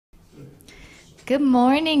Good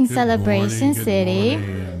morning, Good Celebration morning, good City.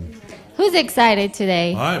 morning. Who's excited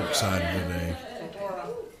today? I'm excited today.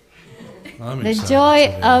 I'm The excited joy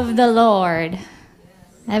today. of the Lord.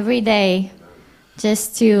 Every day,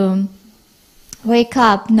 just to wake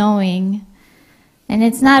up knowing, and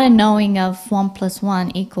it's not a knowing of 1 +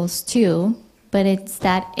 1 = 2, but it's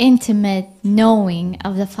that intimate knowing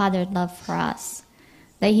of the Father's love for us.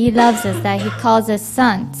 That He loves us, that He calls us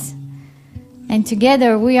sons. And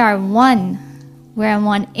together we are one. We are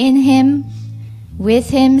one in Him, with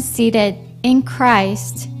Him, seated in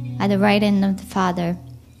Christ at the right hand of the Father.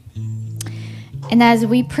 And as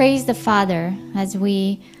we praise the Father, as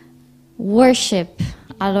we worship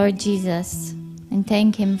our Lord Jesus and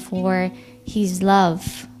thank Him for His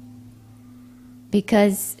love,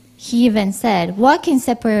 because He even said, what can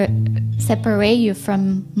separate you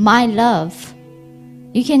from my love?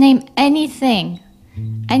 You can name anything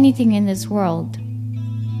in this world,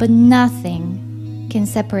 but nothing can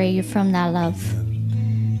separate you from that love,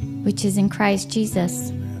 which is in Christ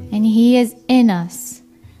Jesus. And He is in us,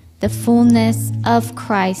 the fullness of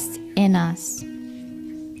Christ in us.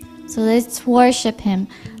 So let's worship Him.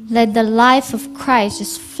 Let the life of Christ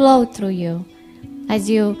just flow through you as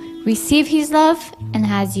you receive His love and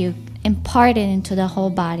as you impart it into the whole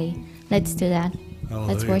body. Let's do that.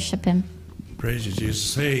 Hallelujah. Let's worship Him. Praise you,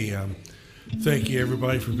 Jesus. Hey, thank you,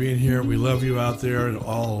 everybody, for being here. We love you out there and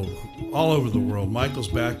all over the world. Michael's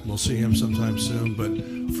back. We'll see him sometime soon. But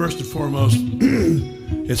first and foremost,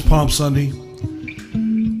 it's Palm Sunday.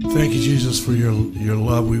 Thank you, Jesus, for your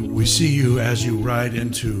love. We see you as you ride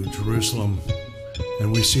into Jerusalem,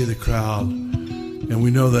 and we see the crowd. And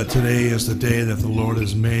we know that today is the day that the Lord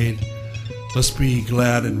has made. Let's be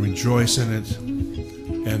glad and rejoice in it,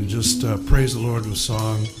 and just praise the Lord with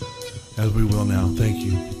song, as we will now. Thank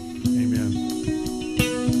you. Amen.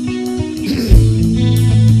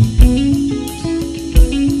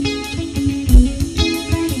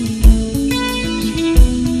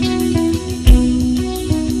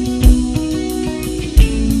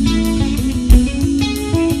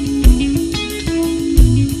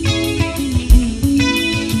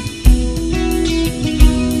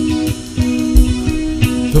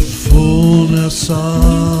 The fullness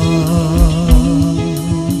of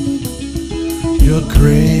Your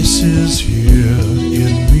grace is here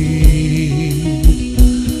in me,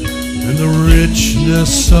 and the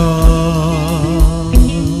richness of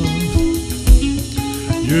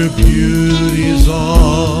Your beauty is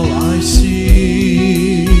all I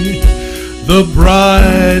see. The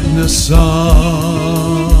brightness of,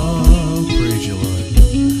 praise you, Lord,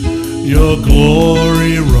 Your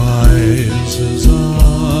glory rises up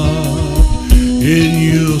in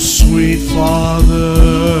You, sweet Father.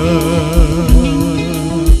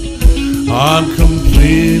 I'm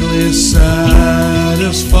completely satisfied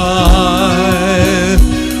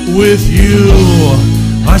with You.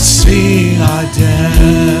 I sing, I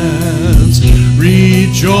dance,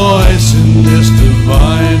 rejoice in this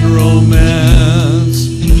divine romance.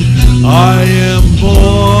 I am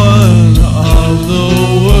born of the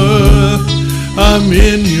Word, I'm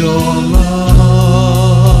in Your love,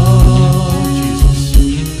 Jesus,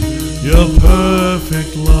 Your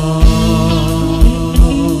perfect love.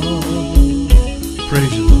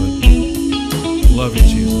 Praise You, Lord. Love You,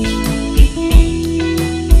 Jesus.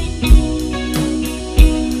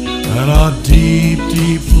 And our deep,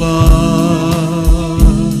 deep flood,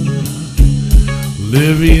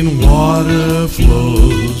 living water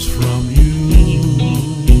flows from You.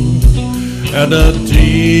 And a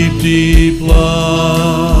deep, deep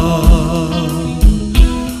love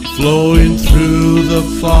flowing through the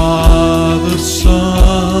Father's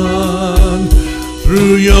Son,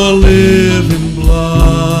 through Your living blood.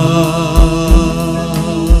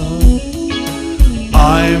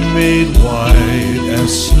 I'm made white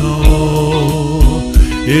as snow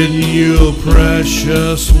in You,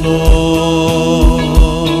 precious Lord.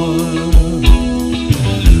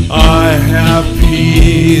 I have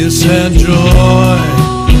peace and joy,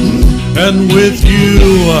 and with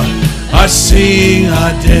You I sing,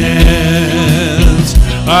 I dance,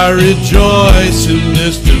 I rejoice in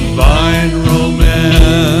this divine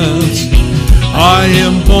romance. I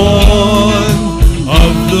am born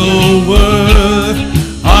of the Word,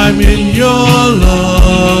 I'm in Your love.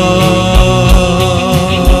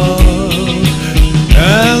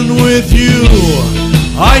 And with You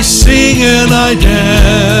I sing and I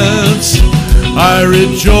dance, I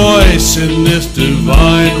rejoice in this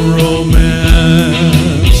divine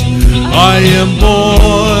romance. I am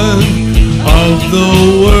born of the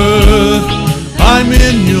Word, I'm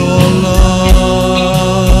in Your love,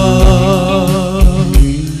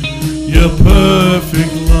 Your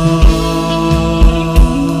perfect love.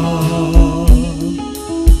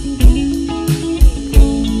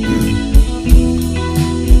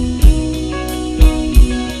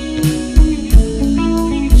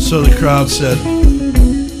 crowd said,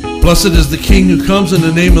 "Blessed is the King who comes in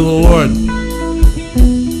the name of the Lord.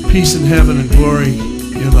 Peace in heaven and glory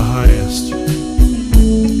in the highest."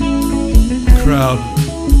 The crowd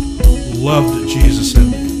loved Jesus,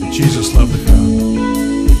 and Jesus loved the crowd.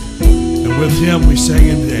 And with him we sang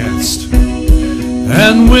and danced.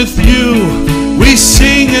 And with you we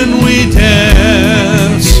sing and we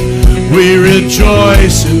dance. We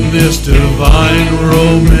rejoice in this divine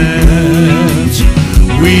romance.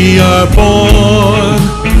 We are born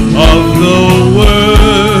of the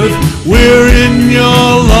Word. We're in your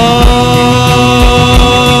love.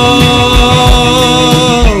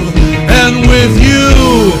 And with you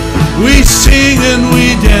we sing and we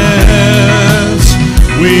dance.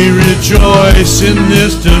 We rejoice in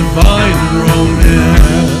this divine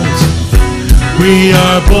romance. We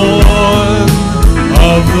are born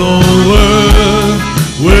of the Word.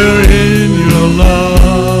 We're in your love,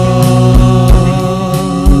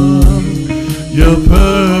 your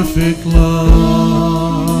perfect love.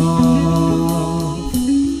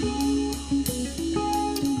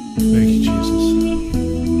 Thank you, Jesus.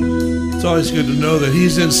 It's always good to know that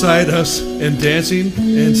he's inside us and dancing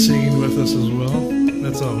and singing with us as well.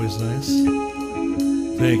 That's always nice.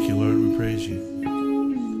 Thank you, Lord. We praise you.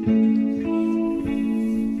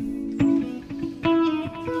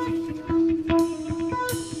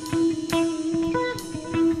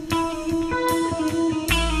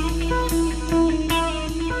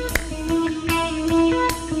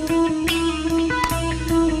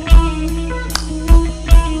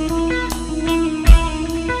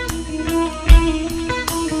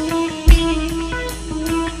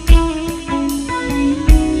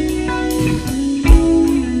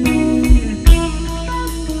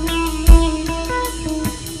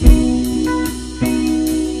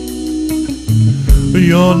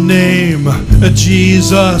 Your name,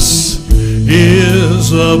 Jesus,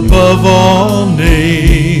 is above all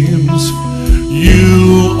names.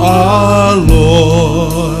 You are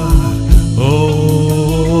Lord.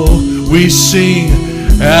 Oh, we sing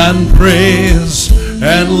and praise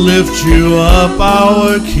and lift you up,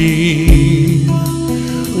 our King.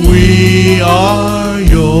 We are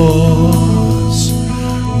yours.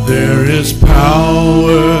 There is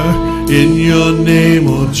power in your name,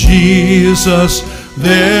 oh Jesus.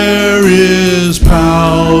 There is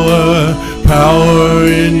power, power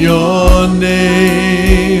in your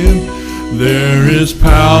name. There is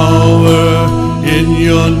power in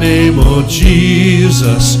your name, oh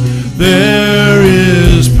Jesus. There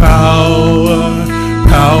is power,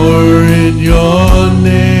 power in your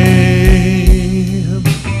name.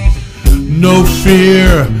 No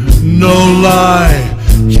fear, no lie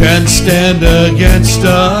can stand against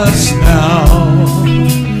us now.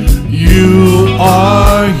 You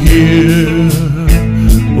are here.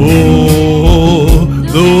 Oh,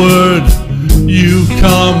 the Word, you've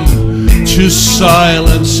come to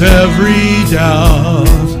silence every doubt.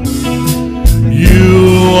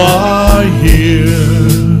 You are here.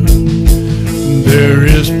 There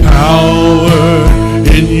is power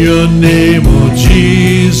in your name, oh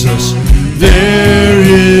Jesus. There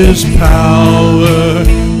is power,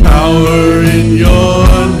 power in your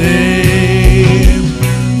name.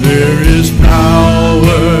 There is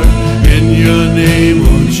power in your name,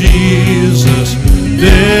 oh Jesus.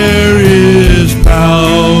 There is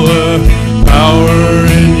power, power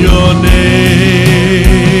in your name.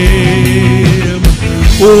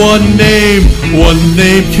 One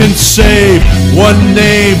name can save. One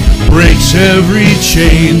name breaks every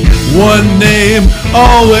chain. One name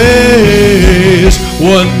always.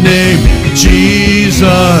 One name,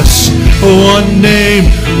 Jesus. One name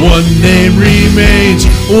remains.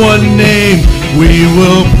 One name we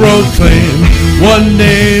will proclaim. One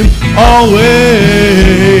name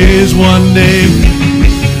always. One name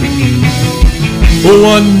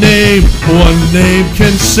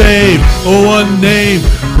can save. One name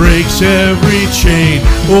breaks every chain.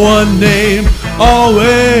 One name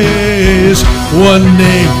always. One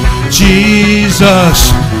name,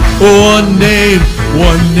 Jesus. One name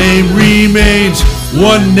remains.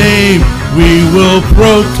 One name we will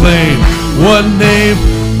proclaim. One name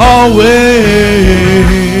always.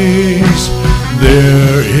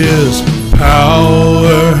 There is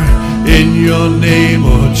power in your name,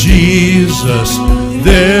 oh Jesus.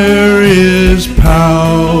 There is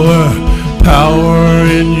power, power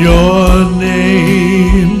in your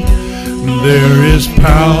name. There is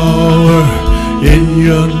power in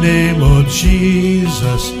your name, oh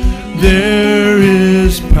Jesus. There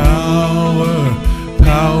is power,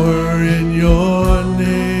 power in your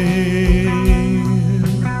name.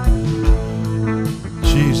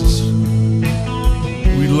 Jesus,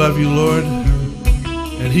 we love you, Lord.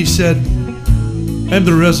 And he said, said, "I'm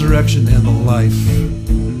the resurrection and the life.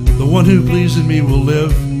 The one who believes in me will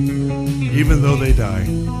live, even though they die."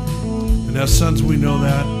 And as sons, we know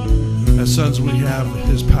that. As sons, we have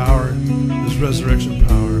his power, his resurrection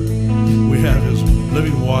power. We have his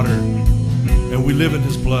living water, and we live in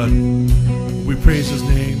his blood. We praise his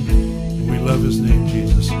name. We love his name,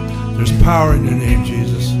 Jesus. There's power in your name,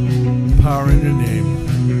 Jesus. Power in your name.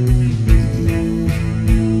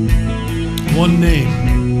 One name.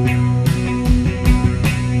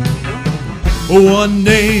 One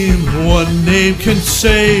name can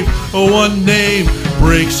save. One name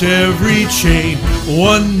breaks every chain.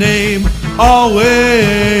 One name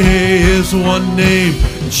always. One name,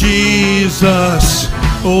 Jesus.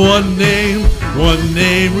 One name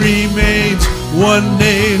remains. One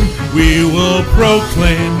name we will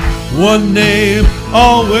proclaim. One name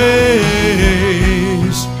always.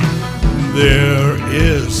 There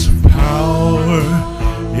is power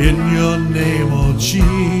in your name, oh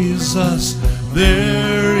Jesus.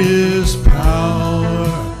 There is power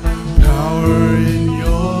in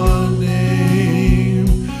your name.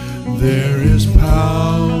 There is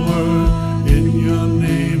power in your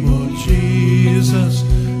name, oh Jesus.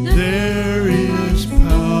 There is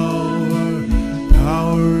power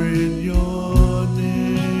in your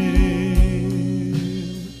name.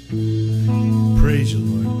 Praise you,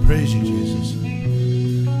 Lord. Praise you, Jesus.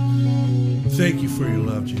 Thank you for your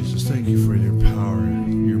love, Jesus. Thank you for your power,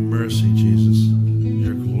 your mercy, Jesus,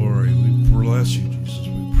 your glory. We bless you, Jesus.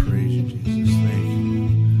 We praise you, Jesus. Thank you,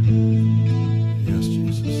 Lord. Yes,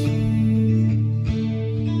 Jesus.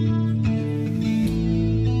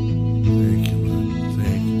 Thank you, Lord.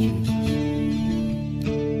 Thank you, Jesus.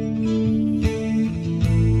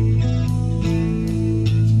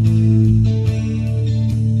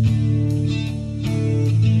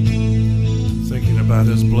 Thinking about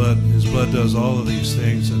his blood. His blood does all of these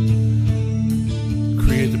things and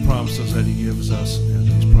create the promises that he gives us, and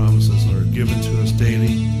these promises are given to us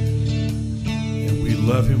daily, and we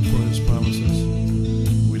love him for his promises.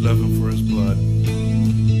 We love him for his blood.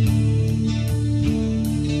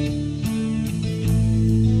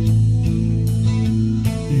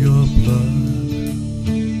 Your blood,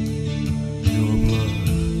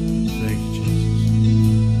 thank you, Jesus.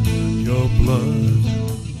 Your blood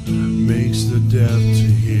makes the deaf to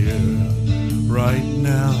hear. Right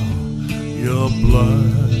now, your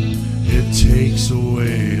blood, it takes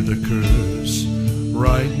away the curse.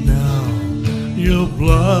 Right now, your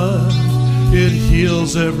blood, it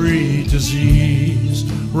heals every disease.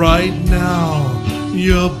 Right now,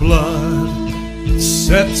 your blood, it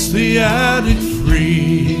sets the addict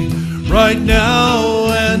free. Right now,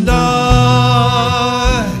 and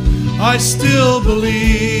I still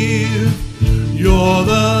believe you're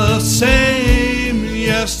the same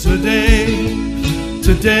yesterday,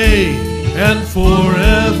 today, and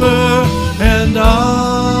forever. And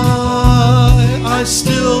I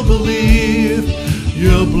still believe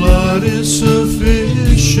your blood is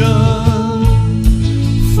sufficient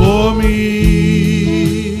for me.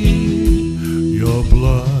 Your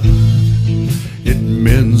blood, it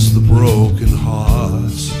mends the broken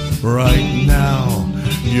hearts. Right now,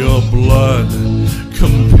 your blood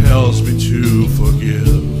compels me to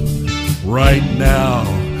forgive. Right now,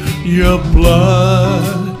 your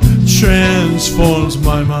blood transforms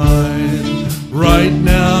my mind. Right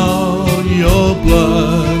now, your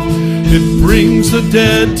blood, it brings the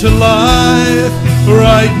dead to life.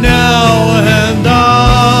 Right now, and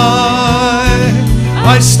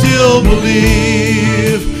I still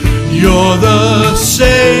believe you're the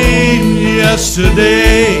same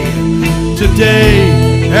yesterday, today,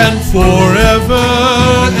 and forever.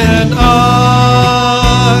 And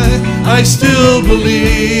I still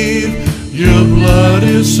believe your blood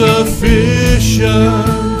is sufficient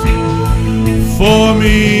for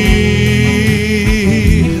me.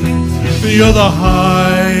 You're the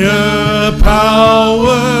higher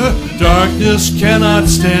power darkness cannot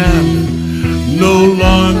stand. No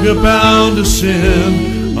longer bound to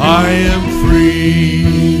sin, I am free.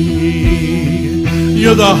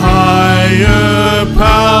 You're the higher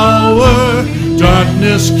power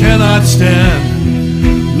darkness cannot stand.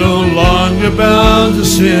 No longer bound to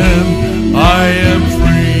sin, I am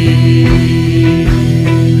free.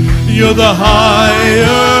 You're the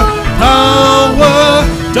higher power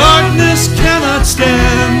darkness cannot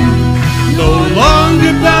stand. No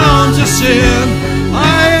longer bound to sin,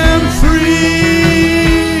 I am free.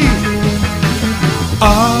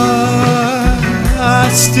 I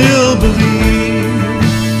still believe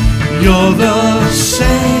you're the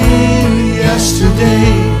same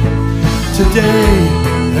yesterday, today,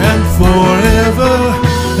 and forever.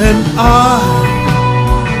 And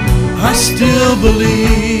I still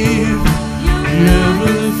believe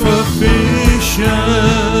you're sufficient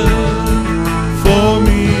for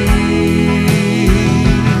me.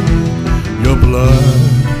 Your blood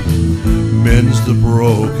mends the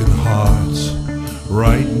broken hearts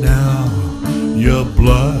right now. Your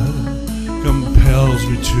blood compels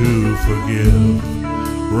me to forgive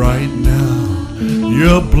right now.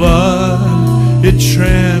 Your blood, it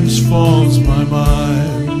transforms my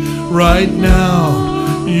mind right now.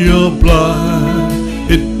 Your blood,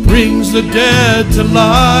 it brings the dead to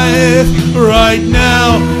life right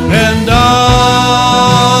now. And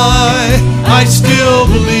I still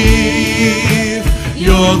believe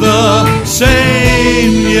you're the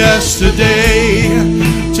same yesterday,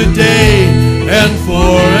 today, and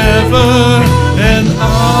forever. And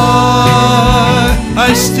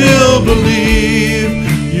I still believe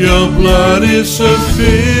your blood is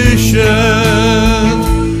sufficient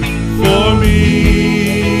for me.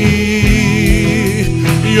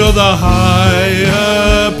 You're the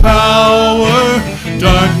higher power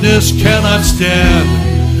darkness cannot stand.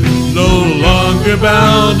 No longer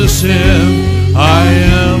bound to sin, I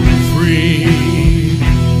am free.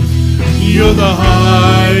 You're the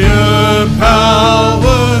higher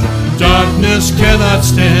power darkness cannot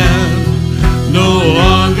stand. No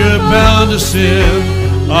longer bound to sin,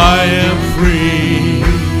 I am free.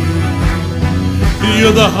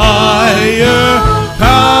 You're the higher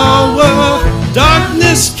power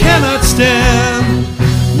darkness cannot stand.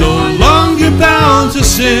 No longer bound to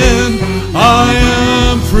sin, I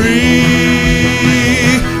am free.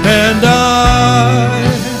 And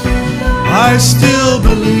I still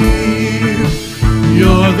believe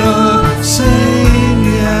you're the same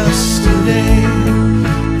yesterday,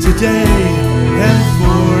 today, and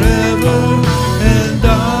forever. And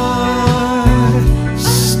I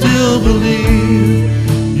still believe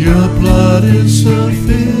your blood is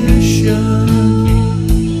sufficient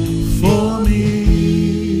for me.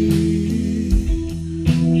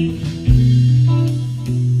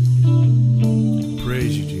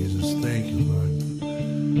 Praise you, Jesus. Thank you, Lord.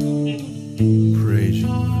 Praise you,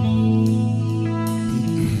 Lord.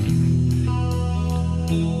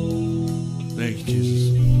 Thank you, Jesus.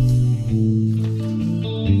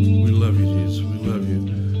 We love you, Jesus. We love you.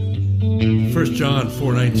 1 John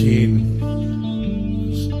 4:19.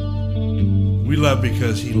 We love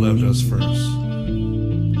because he loved us first.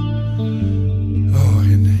 Oh,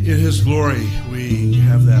 and in his glory, we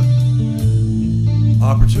have that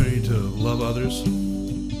opportunity to love others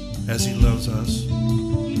as he loves us.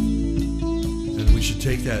 And we should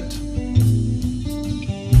take that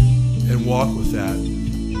and walk with that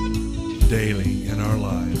daily in our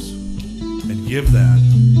lives and give that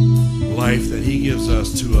life that he gives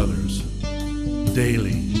us to others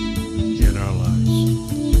daily in our lives.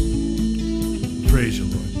 Praise you,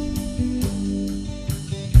 Lord.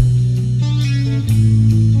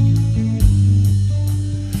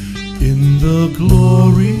 In the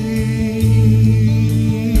glory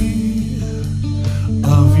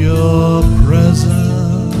of your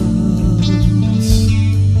presence,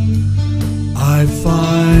 I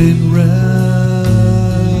find rest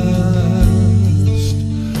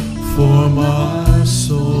for my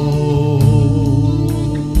soul.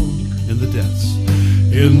 In the depths.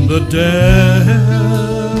 In the depths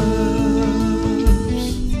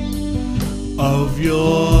of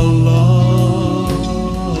your love,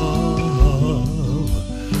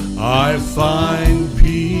 I find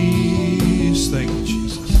peace. Thank you,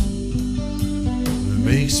 Jesus. It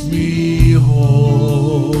makes me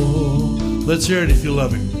whole. Let's hear it if you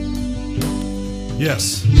love him.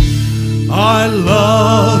 Yes. I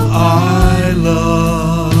love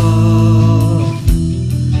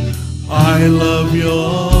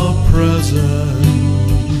your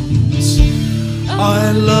presence.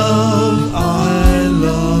 I love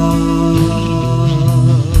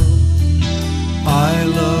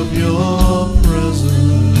your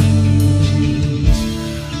presence.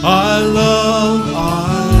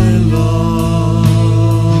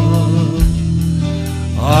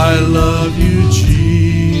 I love you,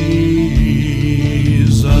 Jesus.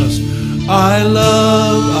 I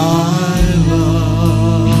love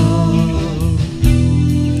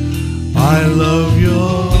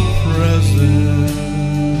your presence.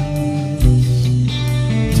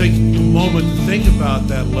 Take a moment to think about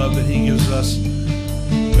that love that he gives us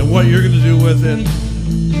and what you're going to do with it,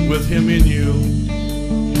 with him in you,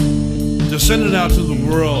 to send it out to the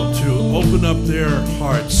world, to open up their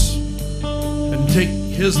hearts and take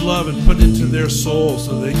his love and put it into their souls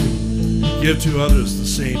so they can give to others the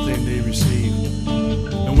same thing they receive.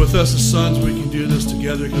 And with us as sons, we can do this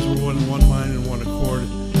together because we're in one mind and one accord.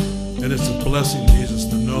 And it's a blessing, Jesus,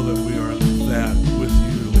 to know that we are that with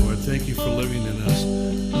you, Lord. Thank you for living in us.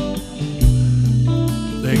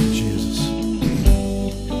 Thank you, Jesus.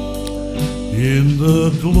 In the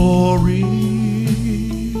glory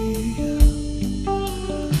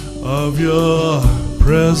of your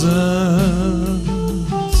presence,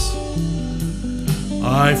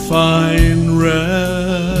 I find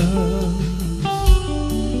rest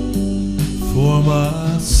for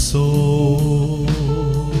my soul.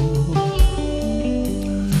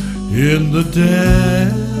 In the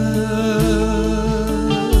depths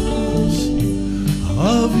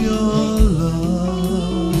of your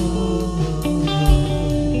love,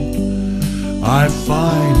 I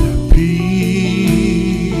find peace.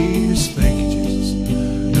 Thank you, Jesus.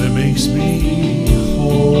 And it makes me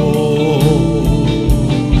whole.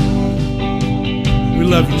 We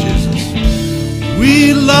love you, Jesus.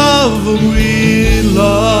 We love, we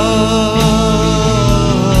love.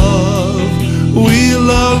 We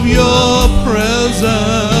love your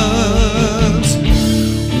presence.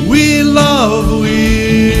 We love,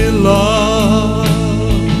 we love.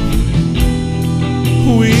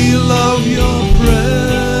 We love your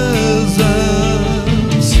presence.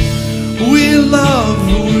 We love,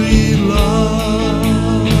 we love.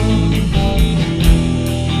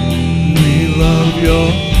 We love your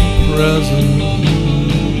presence.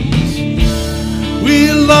 We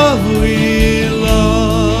love, we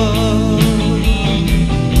love.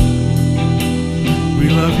 We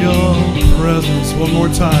love your presence. One more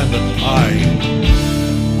time. But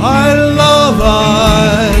I love,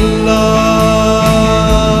 I love.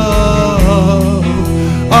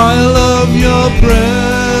 I love your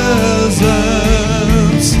presence.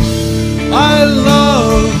 I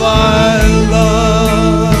love, I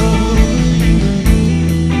love.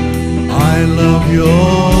 I love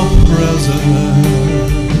your presence.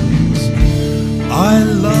 I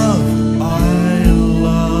love, I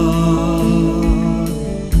love.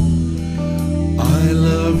 I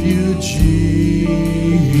love you, Jesus.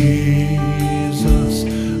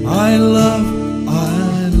 I love,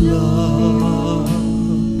 I love.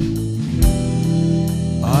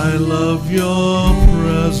 I love your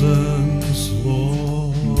presence,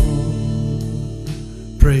 Lord.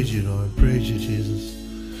 Praise you, Lord. Praise you, Jesus.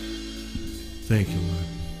 Thank you, Lord.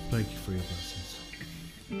 Thank you for your blessings.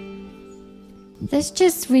 Let's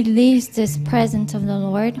just release this presence of the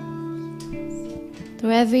Lord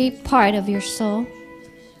through every part of your soul.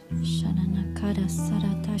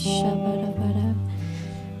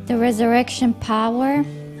 The resurrection power.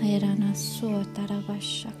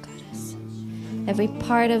 Every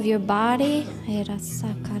part of your body.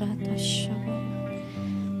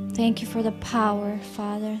 Thank you for the power,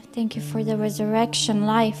 Father. Thank you for the resurrection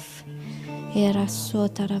life.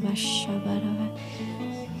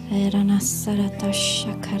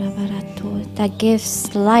 That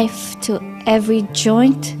gives life to every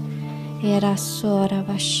joint.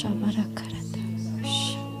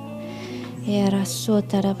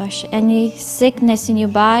 Any sickness in your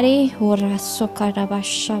body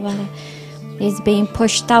is being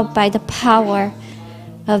pushed out by the power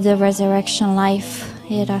of the resurrection life.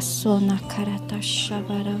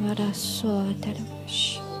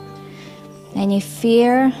 Any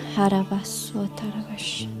fear,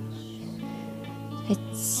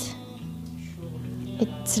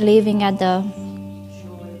 it's living at the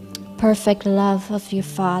perfect love of your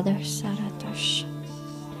Father.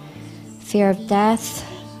 Fear of death,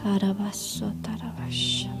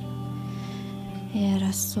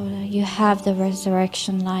 you have the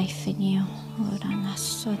resurrection life in you.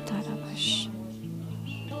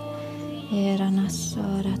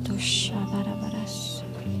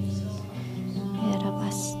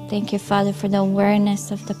 Thank you, Father, for the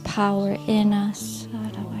awareness of the power in us.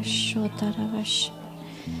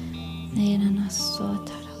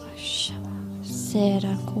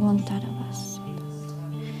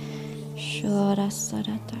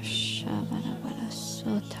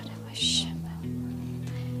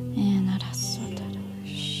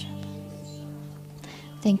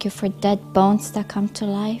 Thank you for dead bones that come to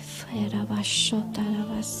life.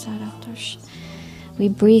 We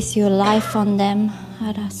breathe your life on them.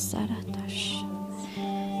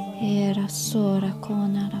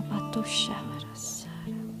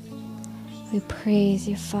 We praise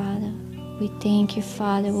you, Father. We thank you,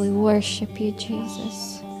 Father. We worship you,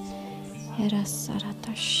 Jesus.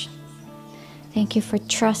 Thank you for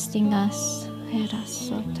trusting us.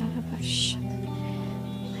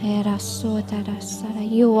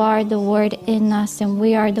 You are the Word in us, and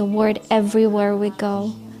we are the Word everywhere we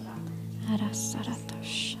go.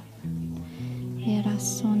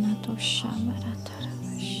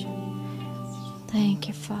 Thank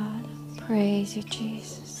you, Father. Praise you,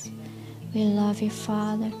 Jesus. We love you,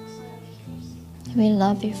 Father. We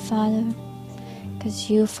love you, Father, because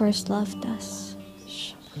you first loved us.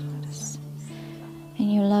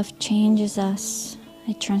 And your love changes us.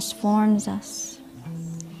 It transforms us.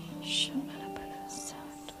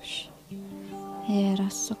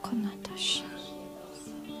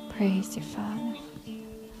 Praise you, Father.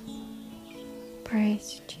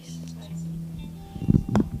 Praise you, Jesus.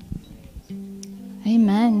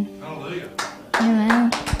 Amen. Hallelujah.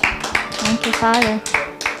 Amen. Thank you, Father.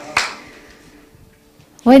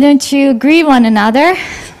 Why don't you greet one another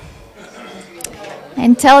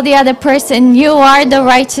and tell the other person, you are the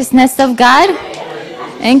righteousness of God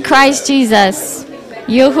in Christ Jesus.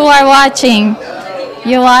 You who are watching,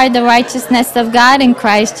 you are the righteousness of God in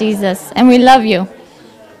Christ Jesus. And we love you.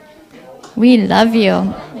 We love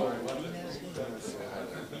you.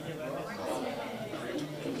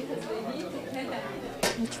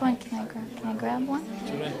 Which one can I grab? Can I grab one?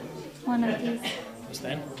 One of these.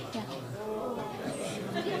 Stand? Yeah.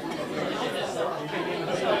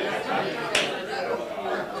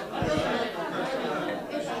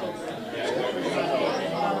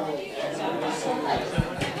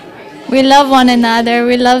 We love one another.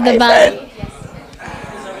 We love the body.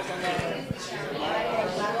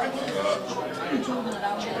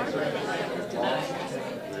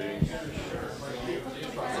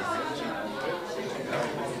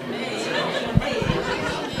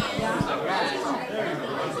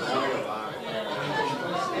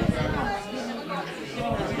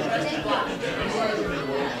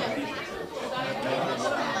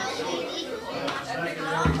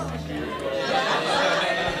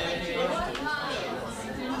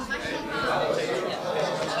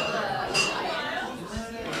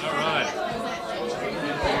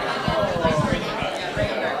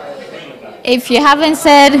 If you haven't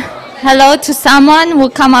said hello to someone, we'll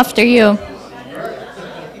come after you.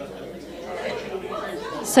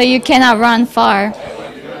 So you cannot run far.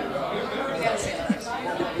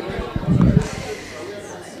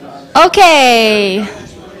 Okay.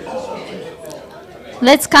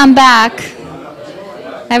 Let's come back.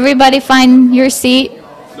 Everybody find your seat.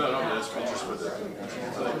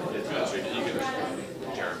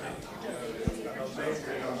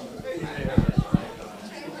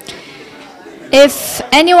 If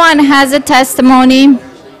anyone has a testimony,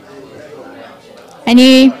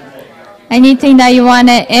 anything that you want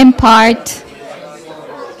to impart,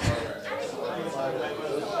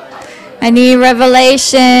 any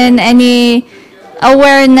revelation, any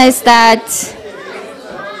awareness that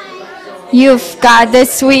you've got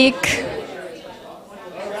this week,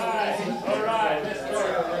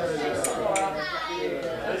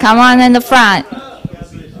 come on in the front.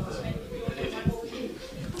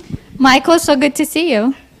 Michael, so good to see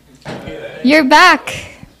you. You're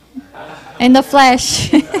back in the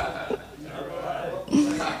flesh.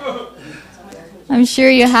 I'm sure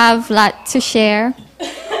you have a lot to share.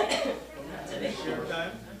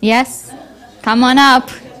 Yes? Come on up.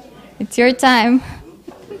 It's your time.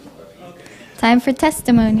 Time for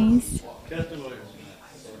testimonies.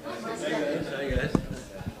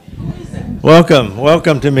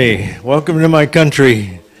 Welcome to me. Welcome to my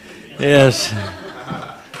country. Yes.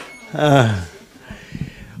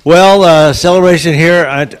 Celebration here,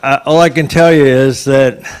 all I can tell you is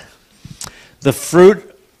that the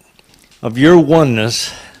fruit of your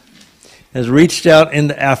oneness has reached out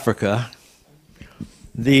into Africa.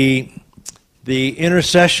 The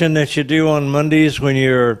intercession that you do on Mondays when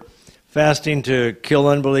you're fasting to kill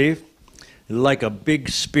unbelief is like a big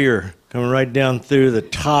spear coming right down through the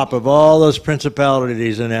top of all those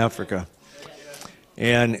principalities in Africa.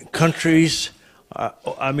 And countries...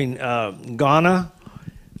 Ghana,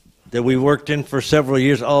 that we worked in for several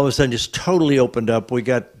years, all of a sudden just totally opened up. We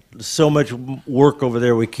got so much work over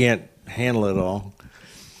there, we can't handle it all.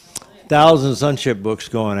 Thousands of sonship books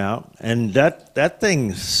going out, and that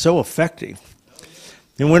thing's so effective.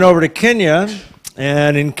 Then went over to Kenya,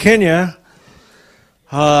 and in Kenya,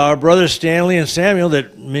 our brothers Stanley and Samuel,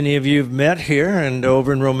 that many of you have met here and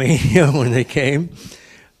over in Romania when they came,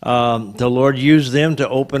 the Lord used them to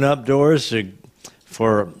open up doors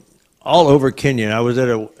for all over Kenya. I was at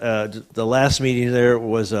the last meeting there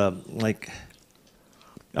was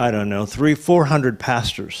 400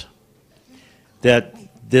 pastors that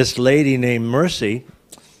this lady named Mercy,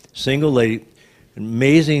 single lady,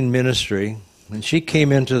 amazing ministry, and she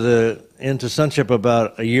came into sonship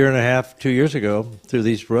about a year and a half, 2 years ago through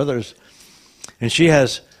these brothers, and she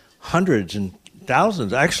has hundreds and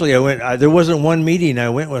thousands. Actually, there wasn't one meeting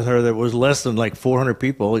I went with her that was less than like 400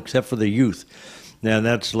 people, except for the youth. Now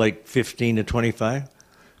that's like 15 to 25,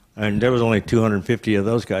 and there was only 250 of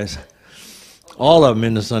those guys. All of them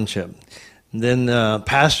in the sonship. And then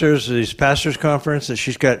these pastors conference that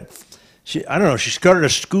she's got. I don't know. She started a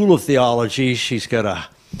school of theology. She's got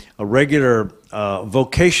a regular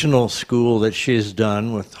vocational school that she's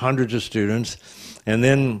done with hundreds of students, and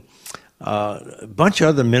then a bunch of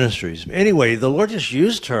other ministries. Anyway, the Lord just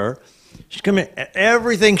used her. She's coming.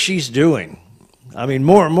 Everything she's doing. I mean,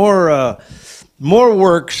 more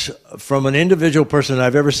works from an individual person than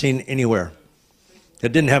I've ever seen anywhere. That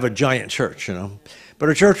didn't have a giant church, you know. But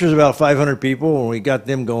her church was about 500 people, and we got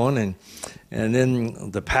them going, and then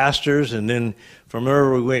the pastors, and then from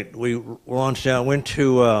there we launched out, went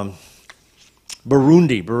to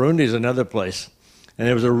Burundi. Burundi is another place, and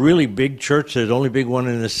there was a really big church, the only big one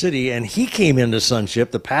in the city, and he came into sonship,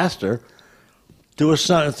 the pastor, through a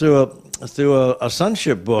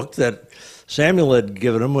sonship book that Samuel had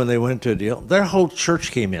given them when they went to a deal. Their whole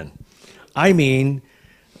church came in. I mean,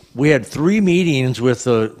 we had 3 meetings with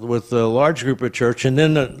a large group of church, and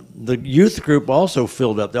then the youth group also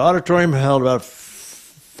filled up. The auditorium held about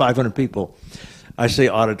 500 people. I say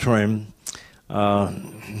auditorium.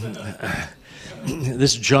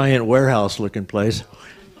 This giant warehouse-looking place.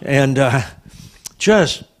 And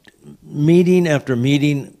just meeting after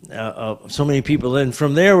meeting, so many people. And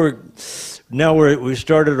from there, we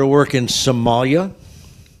started to work in Somalia.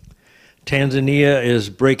 Tanzania is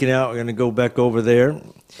breaking out. We're going to go back over there.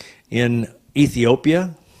 In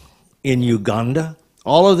Ethiopia, in Uganda.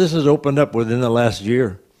 All of this has opened up within the last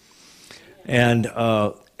year. And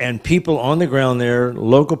people on the ground there,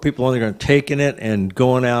 local people on the ground, taking it and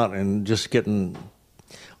going out and just getting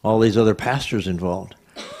all these other pastors involved.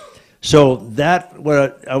 So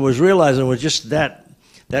what I was realizing was just that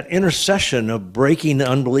intercession of breaking the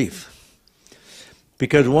unbelief.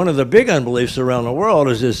 Because one of the big unbeliefs around the world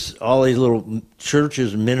is this: all these little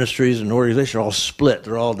churches, ministries, and organizations are all split.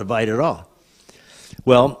 They're all divided off.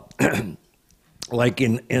 Well, like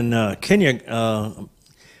in Kenya,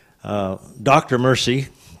 Dr. Mercy,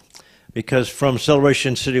 because from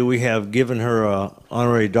Celebration City we have given her an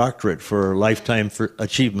honorary doctorate for lifetime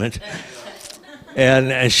achievement.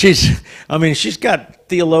 And she's got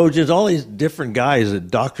theologians, all these different guys,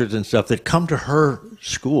 doctors and stuff, that come to her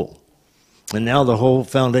school. And now the whole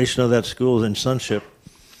foundation of that school is in sonship.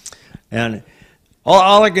 And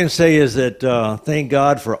all I can say is that thank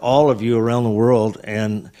God for all of you around the world,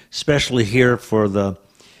 and especially here for the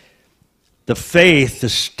faith to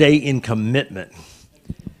stay in commitment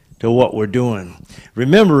to what we're doing.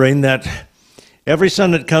 Remembering that every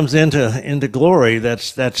son that comes into glory,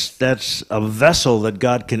 that's a vessel that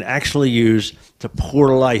God can actually use to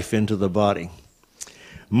pour life into the body.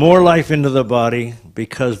 More life into the body,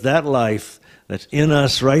 because that life that's in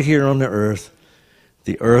us right here on the earth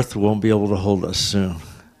won't be able to hold us soon.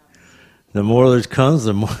 The more there comes,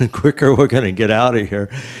 the more quicker we're going to get out of here.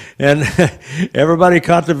 And everybody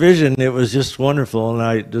caught the vision. It was just wonderful. And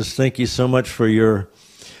I just thank you so much for your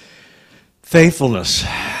faithfulness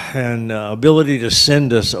and ability to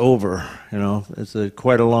send us over. You know, it's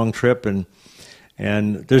quite a long trip, and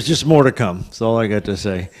there's just more to come. That's all I got to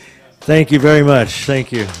say. Thank you very much.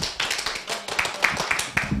 Thank you.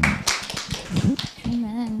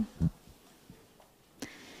 Amen.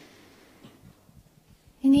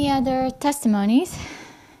 Any other testimonies?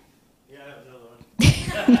 Yeah, I have another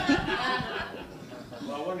one.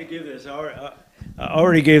 Well, I wanted to give this. I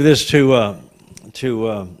already gave this to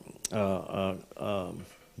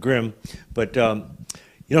Grimm, but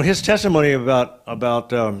you know, his testimony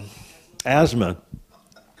about asthma.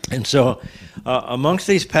 And so amongst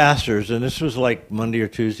these pastors, and this was like Monday or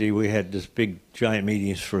Tuesday, we had this big giant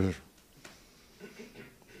meetings for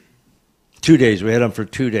 2 days. We had them for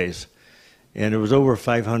 2 days. And there was over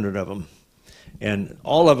 500 of them. And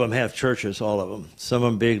all of them have churches, all of them. Some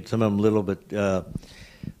of them big, some of them little, but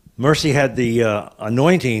Mercy had the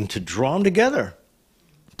anointing to draw them together,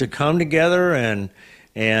 to come together and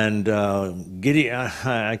I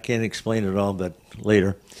can't explain it all, but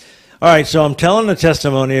later. All right, so I'm telling the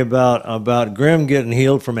testimony about Grimm getting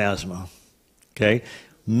healed from asthma. Okay,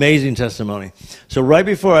 amazing testimony. So right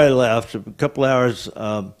before I left, a couple hours,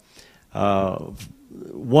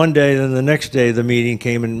 one day, then the next day, the meeting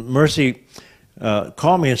came, and Mercy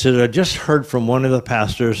called me and said, I just heard from one of the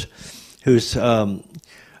pastors who's had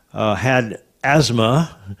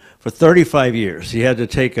asthma for 35 years. He had to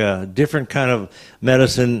take a different kind of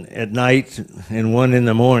medicine at night and one in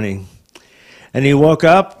the morning. And he woke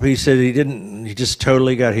up, he said he just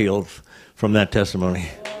totally got healed from that testimony.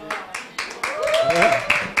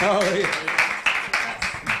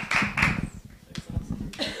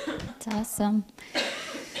 That's awesome.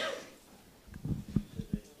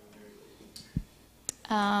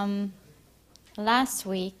 Last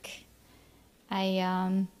week,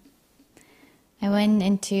 I went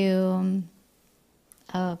into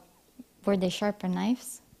where they sharpen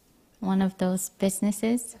knives, one of those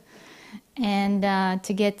businesses, and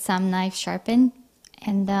to get some knife sharpened.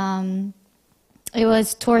 And it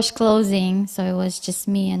was towards closing, so it was just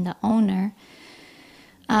me and the owner.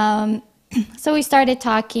 So we started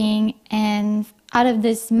talking, and out of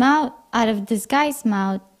this guy's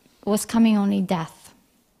mouth was coming only death.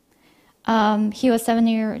 He was 7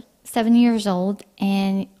 years old,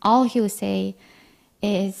 and all he would say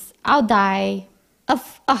is, "I'll die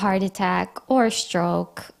of a heart attack or a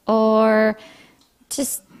stroke," or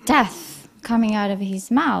just death coming out of his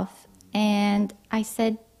mouth. And I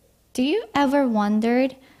said, "Do you ever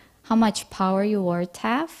wondered how much power your words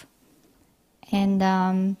have?"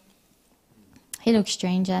 And he looked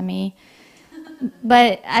strange at me.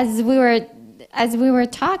 But as we were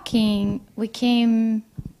talking, we came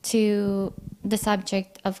to the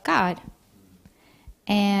subject of God.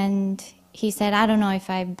 And he said, "I don't know if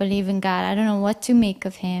I believe in God. I don't know what to make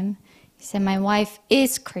of him." He said, "My wife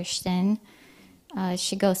is Christian.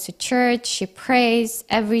 She goes to church. She prays.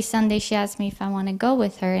 Every Sunday she asks me if I want to go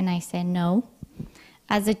with her." And I said, "No."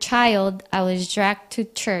 As a child, I was dragged to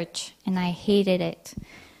church, and I hated it.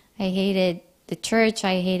 I hated the church.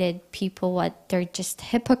 I hated people, they're just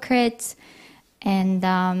hypocrites.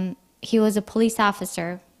 And he was a police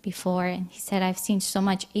officer before, and he said, "I've seen so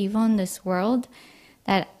much evil in this world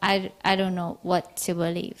that I don't know what to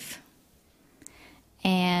believe."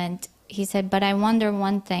 And he said, "But I wonder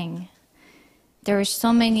one thing. There are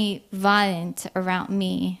so many violent around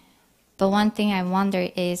me, but one thing I wonder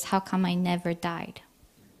is, how come I never died?"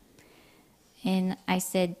 And I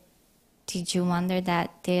said, "Did you wonder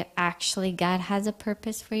that actually God has a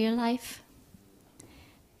purpose for your life?"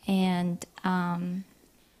 And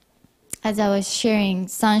as I was sharing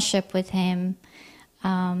sonship with him,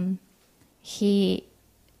 I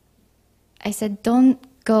said, "Don't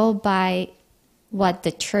go by what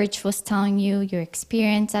the church was telling you, your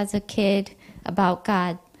experience as a kid about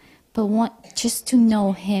God, but want just to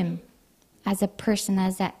know him as a person,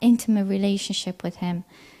 as that intimate relationship with him.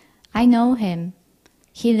 I know him.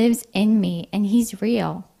 He lives in me, and he's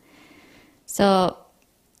real." So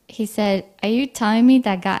he said, "Are you telling me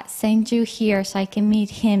that God sent you here so I can meet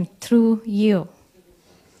him through you?"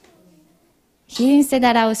 He didn't say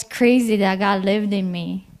that I was crazy, that God lived in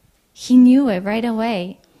me. He knew it right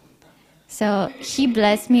away. So he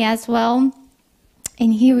blessed me as well.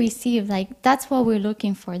 And he received, that's what we're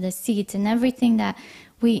looking for, the seeds and everything that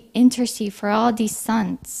we intercede for all these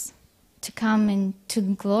sons to come into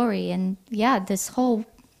glory. And yeah, this whole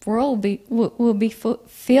world will be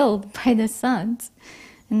filled by the sons.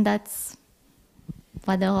 And that's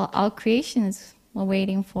what all creation is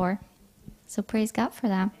waiting for. So praise God for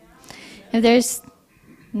that. If there's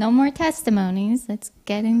no more testimonies, let's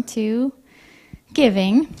get into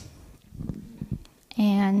giving.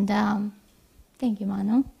 And thank you,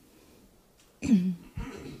 Mano.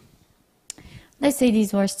 Let's say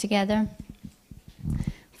these words together.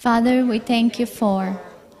 Father, we thank you for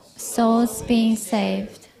souls being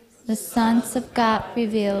saved, the sons of God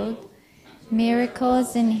revealed,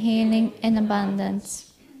 miracles and healing in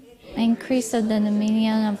abundance, increase of the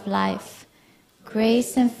dominion of life,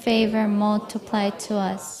 grace and favor multiplied to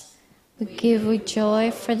us. We give with joy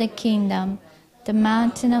for the kingdom. The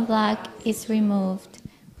mountain of lack is removed.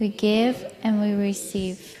 We give and we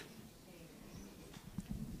receive.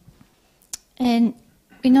 And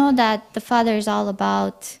we know that the Father is all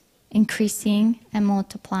about increasing and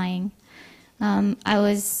multiplying. I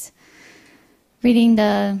was reading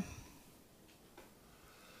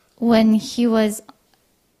when he was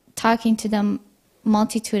talking to the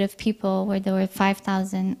multitude of people, where there were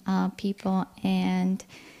 5,000 people, and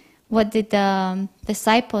what did the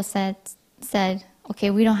disciples said,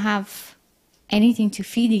 "Okay, we don't have anything to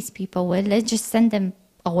feed these people with. Let's just send them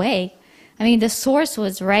away." I mean, the source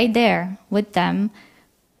was right there with them,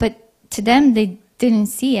 but to them, they didn't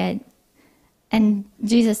see it. And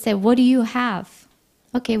Jesus said, "What do you have?"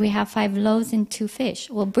 "Okay, we have 5 loaves and 2 fish.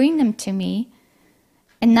 Well, bring them to me."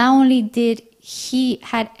 And not only did he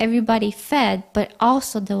had everybody fed, but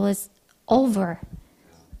also there was over.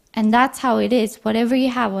 And that's how it is. Whatever you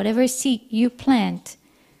have, whatever seed you plant,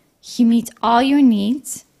 he meets all your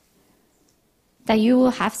needs, that you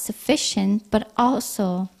will have sufficient, but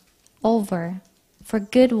also over for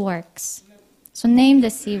good works. So name the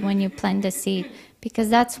seed when you plant the seed, because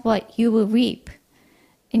that's what you will reap.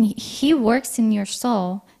 And he works in your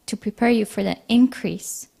soul to prepare you for the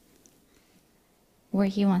increase, where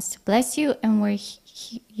he wants to bless you and where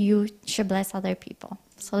you should bless other people.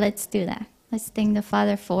 So let's do that. Let's thank the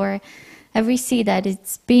Father for every seed that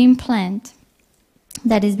is being planted.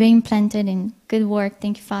 that is being planted in good work.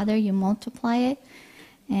 Thank you, Father. You multiply it,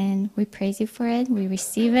 and we praise you for it. We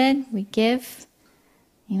receive it. We give.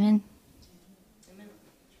 Amen.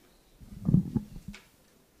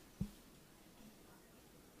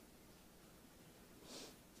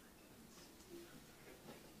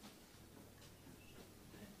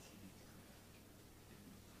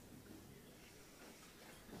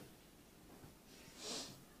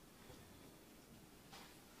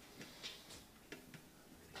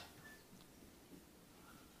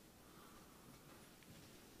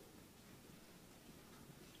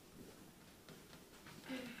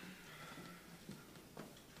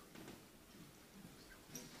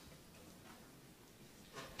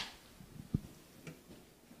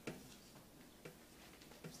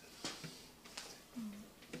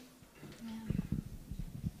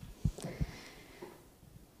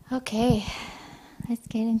 Okay, let's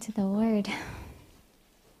get into the word.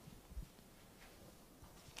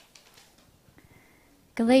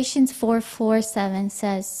 Galatians 4:4-7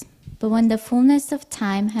 says, "But when the fullness of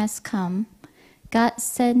time has come, God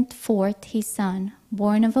sent forth his Son,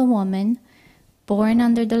 born of a woman, born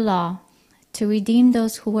under the law, to redeem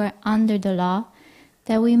those who were under the law,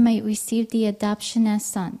 that we might receive the adoption as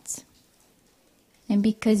sons. And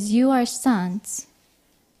because you are sons,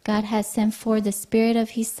 God has sent forth the Spirit of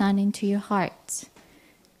his Son into your hearts,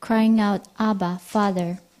 crying out, 'Abba,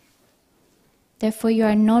 Father.' Therefore you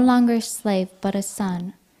are no longer a slave, but a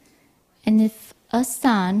son. And if a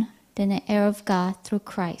son, then an heir of God through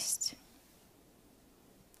Christ."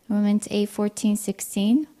 Romans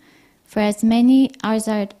 8:14-16. "For as many as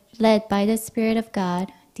are led by the Spirit of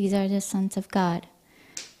God, these are the sons of God.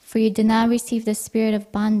 For you did not receive the spirit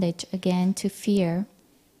of bondage again to fear,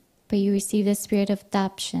 but you received the Spirit of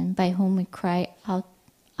adoption, by whom we cry out,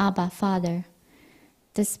 'Abba, Father.'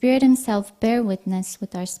 The Spirit himself bear witness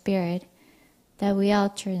with our spirit that we are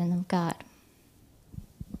children of God."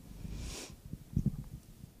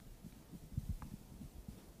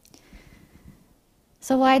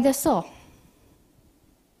 So why the soul?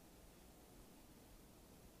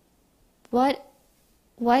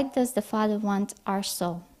 Why does the Father want our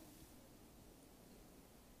soul?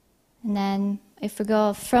 And then if we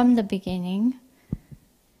go from the beginning,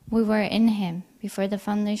 we were in him. Before the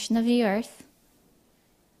foundation of the earth,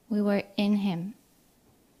 we were in him.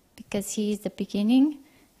 Because he is the beginning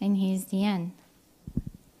and he is the end.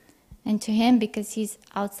 And to him, because he's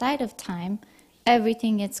outside of time,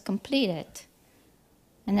 everything is completed.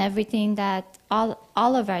 And everything that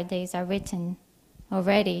all of our days are written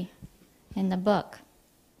already in the book.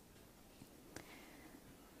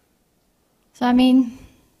 So I mean,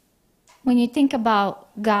 when you think about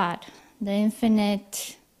God, the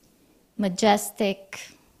infinite,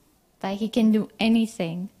 majestic, that he can do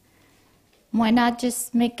anything, why not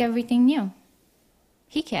just make everything new?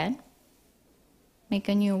 He can. Make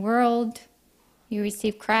a new world, you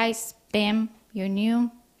receive Christ, bam, you're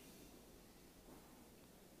new.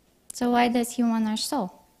 So why does he want our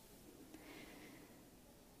soul?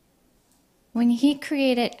 When he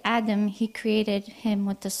created Adam, he created him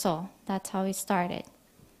with the soul. That's how he started.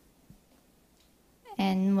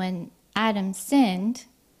 And when Adam sinned,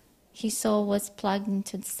 his soul was plugged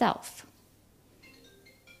into the self.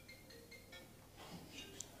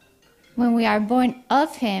 When we are born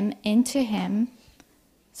of him, into him,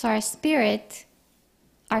 so our spirit,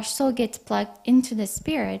 our soul gets plugged into the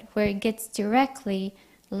spirit, where it gets directly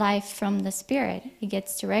life from the spirit. It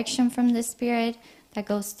gets direction from the spirit that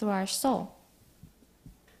goes through our soul.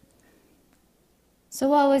 So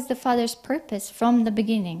what was the Father's purpose from the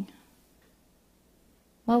beginning?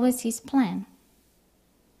 What was his plan?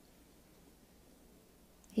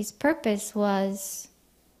 His purpose was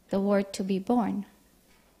the Word to be born,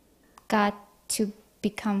 God to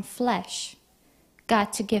become flesh,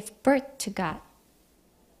 God to give birth to God.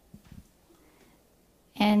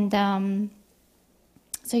 And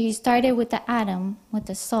so he started with the Adam, with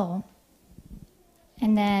the soul.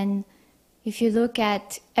 And then if you look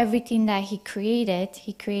at everything that he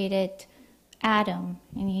created Adam,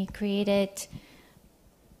 and he created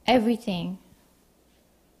everything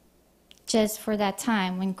just for that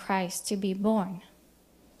time when Christ to be born.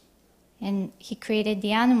 And he created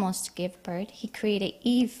the animals to give birth. He created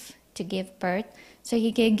Eve to give birth. So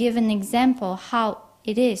he could give an example how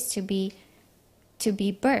it is to be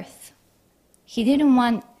birthed. He didn't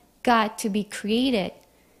want God to be created.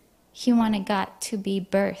 He wanted God to be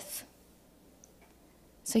birthed.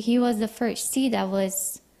 So he was the first seed that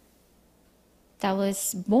was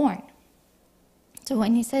born. So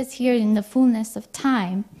when he says here in the fullness of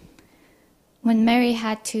time, when Mary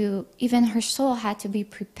had to, even her soul had to be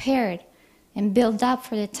prepared and build up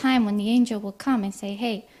for the time when the angel will come and say,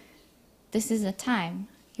 hey, this is the time.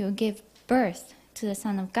 You'll give birth to the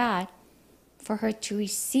Son of God, for her to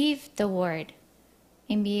receive the word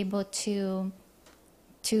and be able to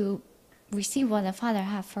receive what the Father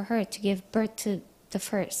had for her, to give birth to the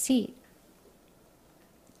first seed.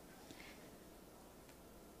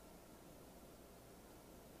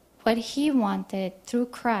 What he wanted through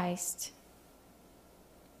Christ,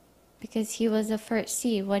 because he was the first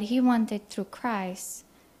seed, what he wanted through Christ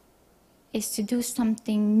is to do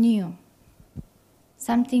something new,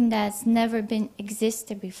 something that's never been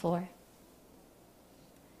existed before,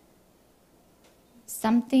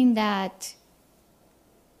 something that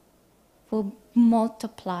will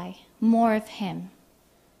multiply more of him,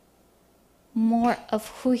 more of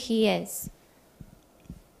who he is.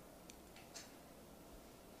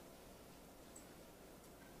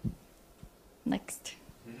 Next.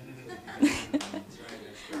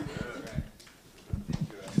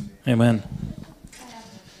 Amen.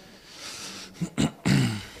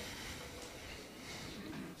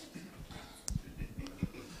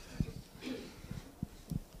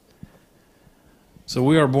 So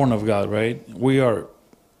we are born of God, right? We are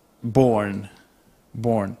born.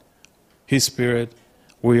 His spirit,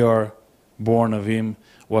 we are born of him.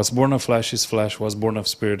 Was born of flesh is flesh, was born of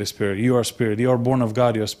spirit is spirit. You are spirit. You are born of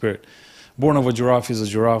God, you are spirit. Born of a giraffe is a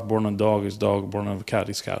giraffe, born of a dog is dog, born of a cat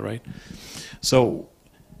is cat, right? So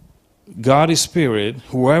God is spirit.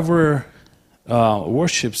 Whoever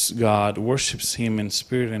worships God worships him in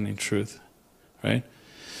spirit and in truth, right?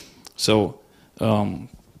 So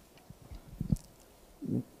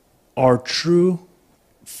our true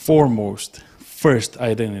first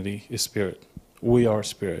identity is spirit. We are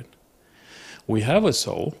spirit. We have a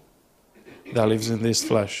soul that lives in this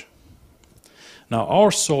flesh. Now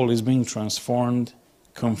our soul is being transformed,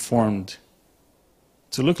 conformed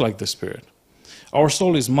to look like the spirit. Our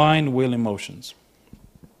soul is mind, will, emotions.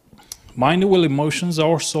 Mind, will, emotions,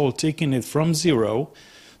 our soul taking it from zero,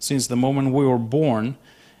 since the moment we were born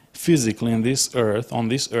physically on this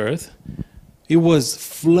earth, it was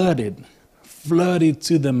flooded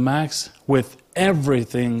to the max with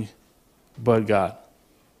everything but God.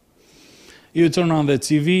 You turn on the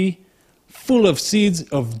TV, full of seeds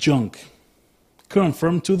of junk,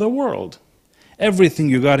 confirmed to the world. Everything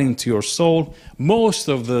you got into your soul, most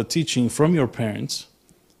of the teaching from your parents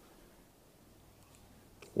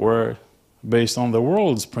were based on the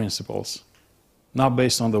world's principles, not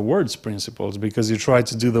based on the word's principles, because you try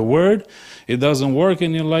to do the word, it doesn't work,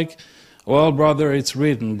 and you're like, well, brother, it's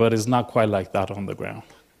written, but it's not quite like that on the ground.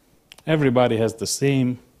 Everybody has the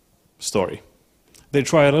same story. They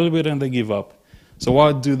try a little bit and they give up. So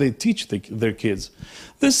what do they teach their kids?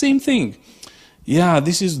 The same thing. Yeah,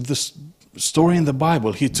 this is the story in the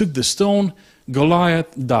Bible. He took the stone,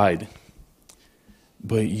 Goliath died.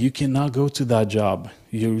 But you cannot go to that job.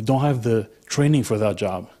 You don't have the training for that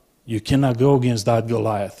job. You cannot go against that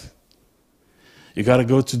Goliath. You got to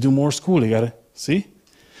go to do more school. You got to, see?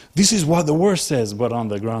 This is what the word says, but on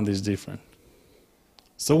the ground is different.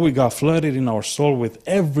 So we got flooded in our soul with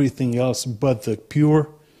everything else but the pure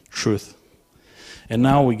truth. And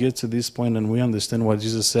now we get to this point and we understand what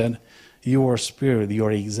Jesus said. You are spirit. You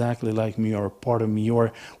are exactly like me. You are a part of me. You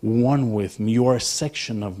are one with me. You are a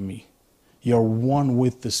section of me. You are one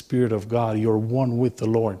with the Spirit of God. You are one with the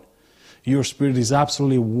Lord. Your spirit is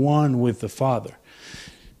absolutely one with the Father.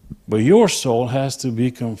 But your soul has to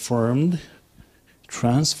be confirmed,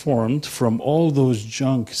 transformed from all those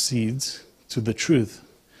junk seeds to the truth.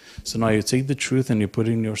 So now you take the truth and you put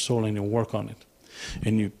it in your soul and you work on it.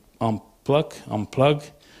 And you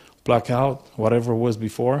unplug, pluck out whatever was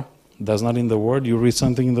before. That's not in the Word. You read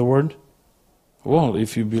something in the Word. Well,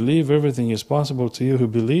 if you believe everything is possible to you who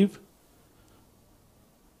believe.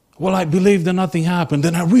 Well, I believed and nothing happened.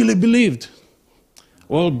 Then I really believed.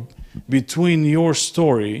 Well, between your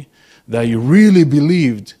story that you really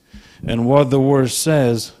believed and what the Word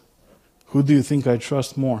says, who do you think I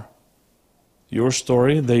trust more? Your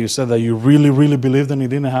story that you said that you really, really believed and it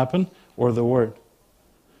didn't happen, or the Word?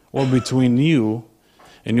 Well, between you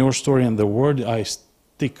and your story and the Word, I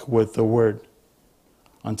stick with the Word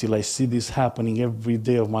until I see this happening every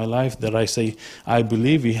day of my life, that I say, I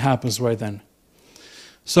believe it happens right then.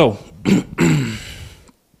 So,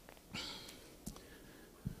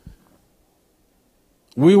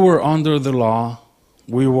 we were under the law.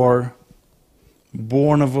 We were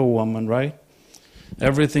born of a woman, right?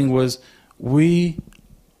 Everything was, we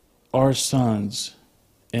are sons.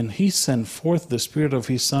 And He sent forth the Spirit of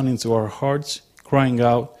His Son into our hearts, crying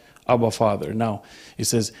out, Abba, Father. Now, it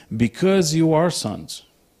says, because you are sons.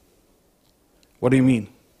 What do you mean?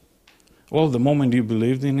 Well, the moment you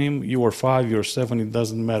believed in him, you were 5, you were 7, it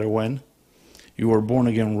doesn't matter when. You were born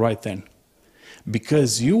again right then.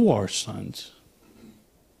 Because you are sons,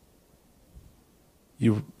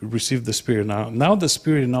 you received the Spirit now. Now the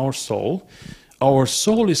Spirit in our soul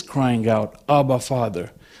is crying out, Abba,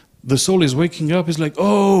 Father. The soul is waking up, it's like,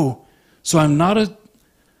 oh, so I'm not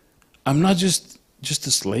just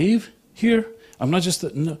a slave here? I'm not just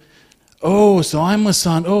a, no. Oh, so I'm a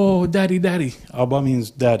son. Oh, daddy, daddy. Abba means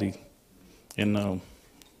daddy. In,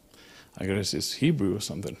 I guess it's Hebrew or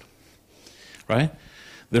something. Right?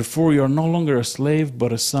 Therefore, you are no longer a slave,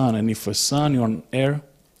 but a son. And if a son, you are an heir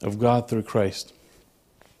of God through Christ.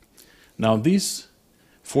 Now, these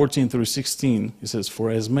 14 through 16, it says,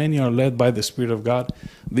 for as many are led by the Spirit of God,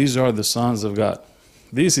 these are the sons of God.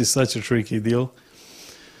 This is such a tricky deal.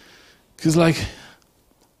 Because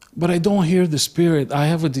but I don't hear the Spirit. I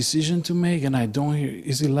have a decision to make and I don't hear,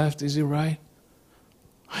 is it left, is it right?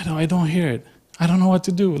 I don't hear it. I don't know what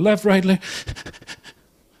to do. Left, right, left.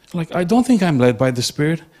 I don't think I'm led by the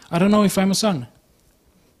Spirit. I don't know if I'm a son.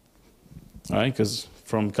 All right, because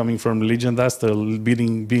coming from religion, that's the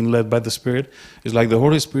being led by the Spirit. It's like the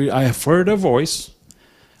Holy Spirit, I have heard a voice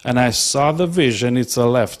and I saw the vision, it's a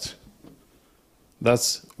left.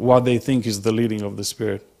 That's what they think is the leading of the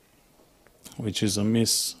Spirit, which is a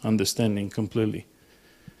misunderstanding completely.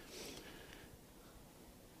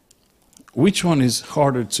 Which one is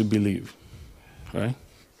harder to believe? Right?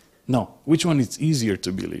 No, which one is easier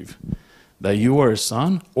to believe? That you are a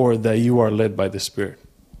son or that you are led by the Spirit?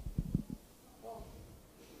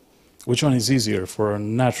 Which one is easier for a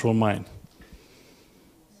natural mind?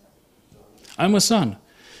 I'm a son.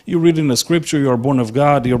 You read in the scripture, you are born of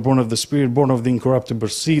God, you are born of the Spirit, born of the incorruptible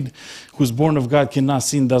seed, who's born of God cannot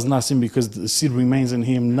sin, does not sin because the seed remains in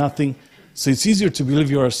him, nothing. So it's easier to believe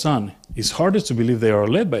you are a son. It's harder to believe they are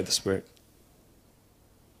led by the Spirit.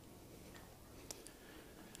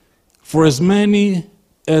 For as many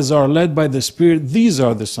as are led by the Spirit, these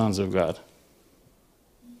are the sons of God.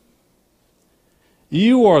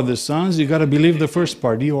 You are the sons, you got to believe the first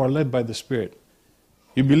part. You are led by the Spirit.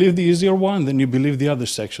 You believe the easier one, then you believe the other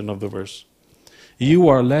section of the verse. You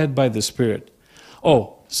are led by the Spirit.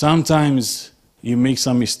 Oh, sometimes you make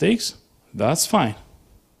some mistakes. That's fine.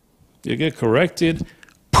 You get corrected.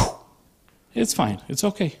 It's fine. It's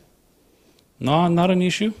okay. No, not an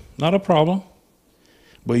issue. Not a problem.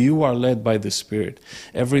 But you are led by the Spirit.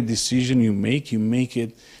 Every decision you make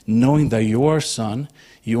it knowing that you are a son.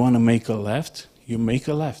 You want to make a left, you make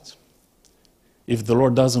a left. If the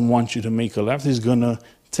Lord doesn't want you to make a left, He's going to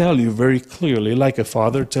tell you very clearly, like a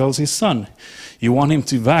father tells his son. You want him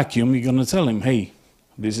to vacuum, you're going to tell him, hey,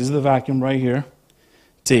 this is the vacuum right here.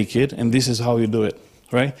 Take it, and this is how you do it.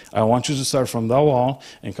 Right? I want you to start from that wall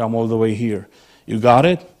and come all the way here. You got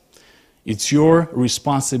it? It's your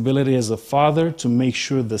responsibility as a father to make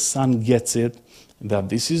sure the son gets it, that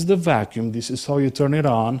this is the vacuum, this is how you turn it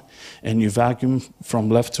on, and you vacuum from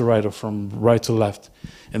left to right or from right to left.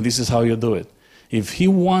 And this is how you do it. If he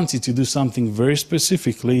wants you to do something very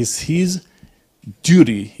specifically, it's his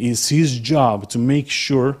duty, it's his job to make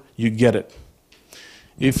sure you get it.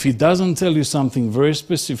 If he doesn't tell you something very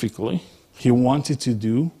specifically, he wants you to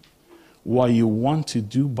do what you want to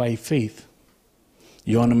do by faith.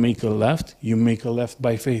 You want to make a left, you make a left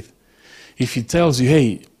by faith. If he tells you,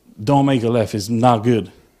 hey, don't make a left, it's not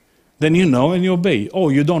good, then you know and you obey. Oh,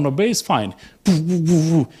 you don't obey, it's fine.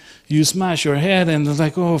 You smash your head and it's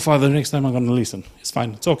like, oh, Father, next time I'm going to listen. It's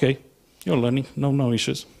fine, it's okay. You're learning, no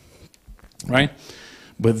issues. Right?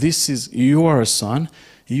 But this is, you are a son,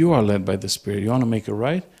 you are led by the Spirit. You want to make it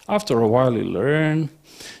right? After a while you learn,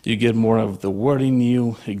 you get more of the word in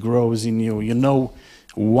you, it grows in you. You know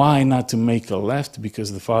why not to make a left,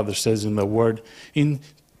 because the Father says in the Word, in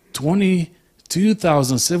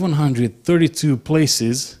 22,732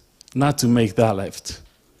 places, not to make that left.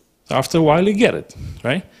 After a while you get it,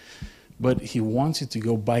 right? But He wants you to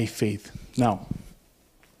go by faith. Now,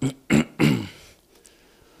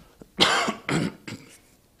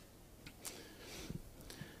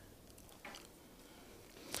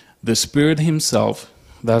 the Spirit Himself,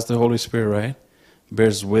 that's the Holy Spirit, right?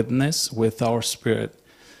 Bears witness with our spirit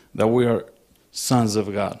that we are sons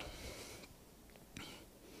of God.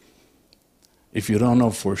 If you don't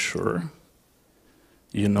know for sure,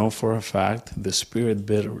 you know for a fact the Spirit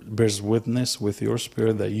bears witness with your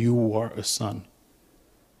spirit that you are a son.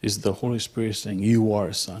 It's the Holy Spirit saying you are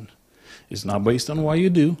a son. It's not based on what you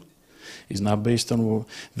do. It's not based on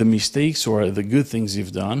the mistakes or the good things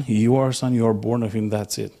you've done. You are a son, you are born of Him,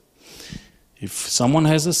 that's it. If someone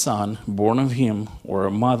has a son born of Him, or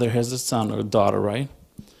a mother has a son or a daughter, right?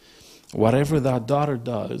 Whatever that daughter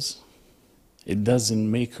does, it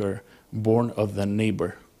doesn't make her born of the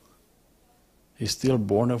neighbor. He's still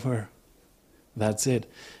born of her. That's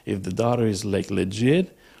it. If the daughter is like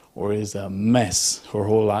legit or is a mess her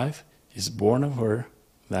whole life, he's born of her.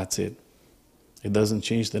 That's it. It doesn't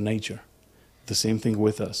change the nature. The same thing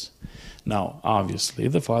with us. Now, obviously,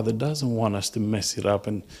 the Father doesn't want us to mess it up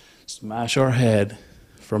and smash our head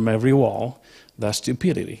from every wall. That's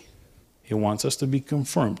stupidity. He wants us to be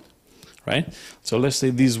confirmed, right? So let's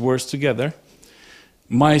say these words together.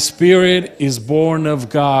 My spirit is born of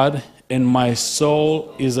God, and my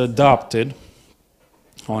soul is adopted.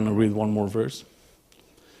 I want to read one more verse.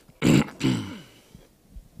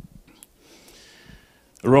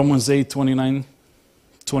 Romans 8:29,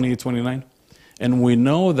 28-29. And we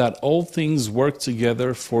know that all things work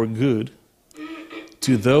together for good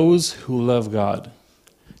to those who love God,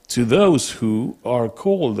 to those who are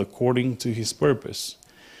called according to his purpose,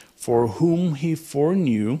 for whom he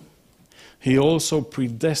foreknew, he also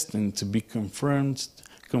predestined to be conformed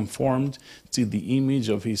to the image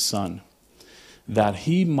of his Son, that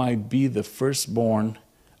he might be the firstborn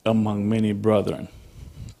among many brethren.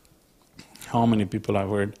 How many people I've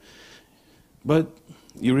heard? But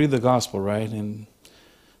you read the gospel, right? And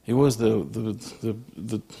it was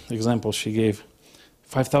the example she gave.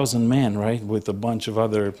 5,000 men, right? With a bunch of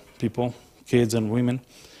other people, kids and women.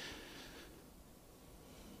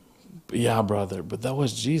 Yeah, brother, but that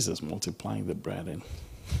was Jesus multiplying the bread. And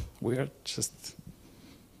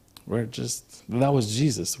that was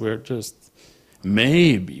Jesus. We're just,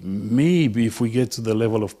 maybe if we get to the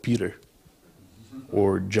level of Peter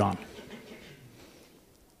or John.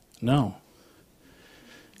 No.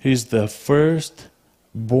 He's the firstborn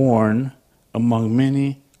among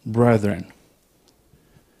many brethren.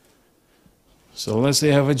 So let's say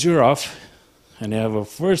you have a giraffe, and you have a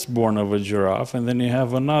firstborn of a giraffe, and then you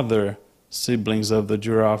have another siblings of the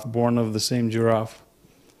giraffe, born of the same giraffe.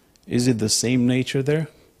 Is it the same nature there?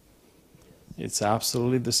 It's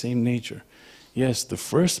absolutely the same nature. Yes, the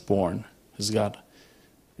firstborn he's got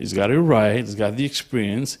it right, he's got the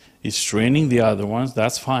experience, he's training the other ones,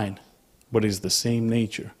 that's fine. But it's the same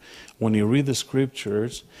nature. When you read the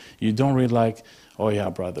scriptures, you don't read like, oh yeah,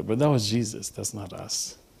 brother, but that was Jesus, that's not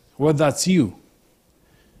us. Well, that's you.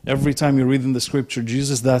 Every time you read in the scripture,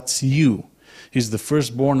 Jesus, that's you. He's the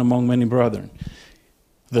firstborn among many brethren.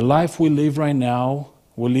 The life we live right now,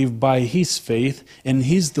 we live by his faith, and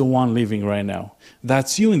he's the one living right now.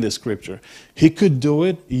 That's you in the scripture. He could do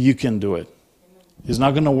it, you can do it. It's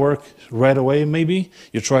not going to work right away, maybe.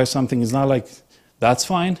 You try something, it's not like, that's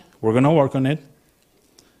fine, we're going to work on it.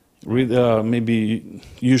 Maybe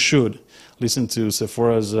you should listen to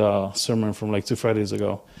Sephora's sermon from like 2 Fridays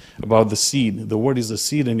ago about the seed. The word is the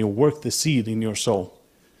seed, and you work the seed in your soul.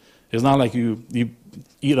 It's not like you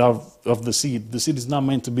eat of the seed. The seed is not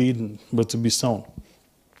meant to be eaten, but to be sown.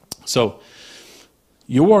 So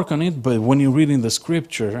you work on it, but when you read in the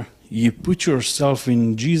scripture, you put yourself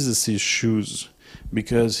in Jesus' shoes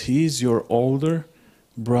because he's your older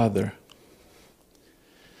brother.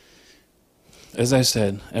 As I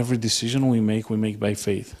said, every decision we make by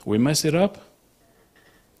faith. We mess it up,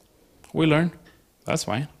 we learn. That's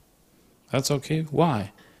fine. That's okay.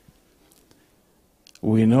 Why?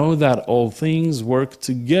 We know that all things work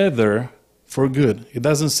together for good. It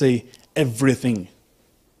doesn't say everything.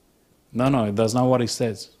 No, that's not what it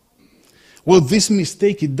says. Well, this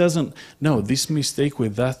mistake, it doesn't. No, this mistake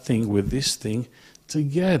with that thing, with this thing,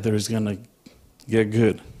 together is going to get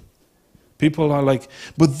good. People are like,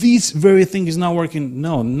 but this very thing is not working.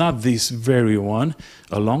 No, not this very one.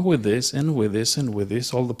 Along with this and with this and with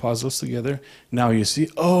this, all the puzzles together. Now you see,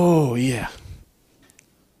 oh yeah.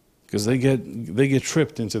 Because they get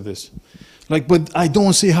tripped into this. Like, but I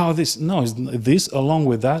don't see how this, no, this along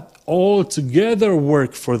with that, all together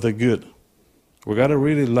work for the good. We got to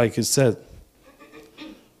read it like it said.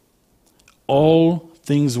 All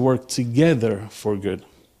things work together for good,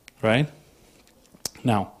 right?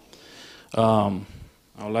 Now, I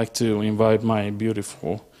would like to invite my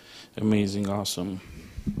beautiful, amazing, awesome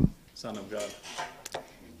Son of God.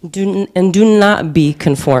 Do not be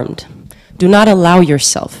conformed. Do not allow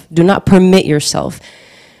yourself. Do not permit yourself.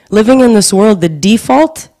 Living in this world, the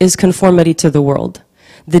default is conformity to the world.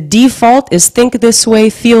 The default is think this way,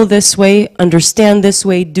 feel this way, understand this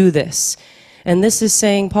way, do this. And this is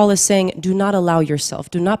saying, Paul is saying, do not allow yourself.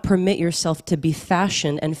 Do not permit yourself to be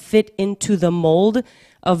fashioned and fit into the mold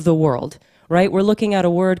of the world, right? We're looking at a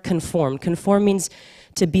word, conform. Conform means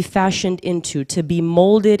to be fashioned into, to be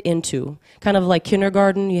molded into. Kind of like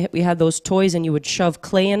kindergarten, we had those toys and you would shove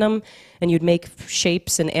clay in them and you'd make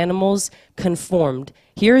shapes and animals. Conformed.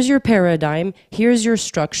 Here's your paradigm, here's your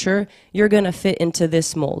structure, you're going to fit into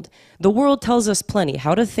this mold. The world tells us plenty,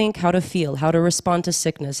 how to think, how to feel, how to respond to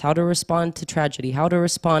sickness, how to respond to tragedy, how to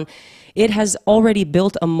respond. It has already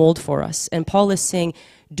built a mold for us. And Paul is saying,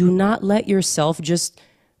 do not let yourself just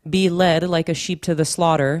be led like a sheep to the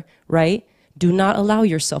slaughter, right? Do not allow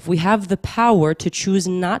yourself. We have the power to choose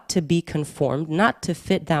not to be conformed, not to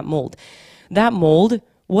fit that mold. That mold,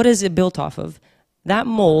 what is it built off of? That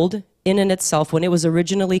mold, in and itself, when it was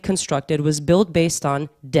originally constructed, was built based on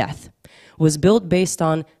death, was built based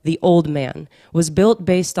on the old man, was built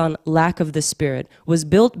based on lack of the Spirit, was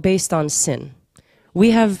built based on sin.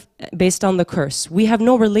 We have, based on the curse, we have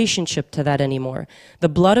no relationship to that anymore. The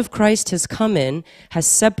blood of Christ has come in, has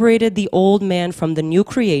separated the old man from the new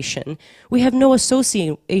creation. We have no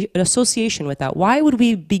association with that. Why would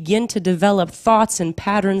we begin to develop thoughts and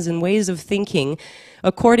patterns and ways of thinking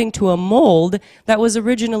according to a mold that was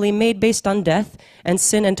originally made based on death and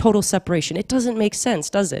sin and total separation? It doesn't make sense,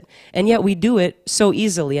 does it? And yet we do it so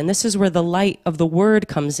easily. And this is where the light of the word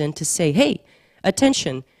comes in to say, hey,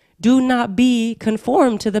 attention. Do not be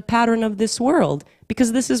conformed to the pattern of this world,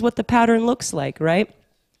 because this is what the pattern looks like, right?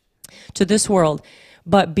 To this world,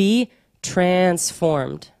 but be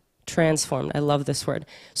transformed. Transformed. I love this word.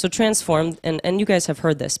 So transformed, and you guys have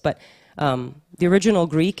heard this, but the original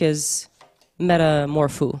Greek is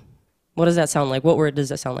metamorpho. What does that sound like? What word does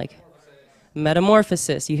that sound like?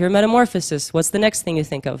 Metamorphosis. You hear metamorphosis. What's the next thing you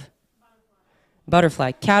think of?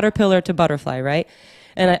 Butterfly. Caterpillar to butterfly, right?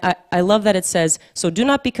 And I love that it says, so do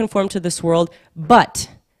not be conformed to this world, but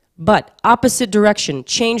opposite direction,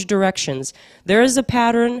 change directions. There is a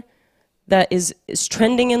pattern that is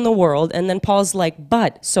trending in the world, and then Paul's like,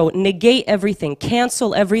 but, so negate everything,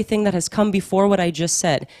 cancel everything that has come before what I just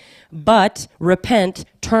said. But repent,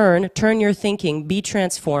 turn your thinking, be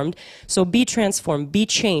transformed. So be transformed, be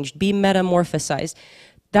changed, be metamorphosized.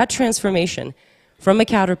 That transformation from a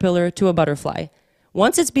caterpillar to a butterfly,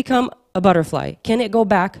 once it's become a butterfly, can it go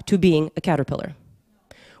back to being a caterpillar?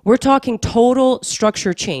 We're talking total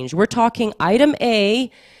structure change. We're talking item A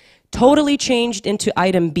totally changed into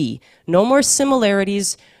item B. No more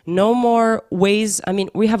similarities, no more ways. I mean,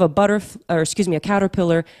 we have a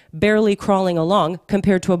caterpillar barely crawling along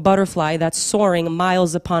compared to a butterfly that's soaring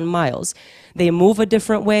miles upon miles. They move a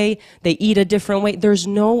different way, they eat a different way. There's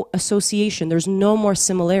no association, there's no more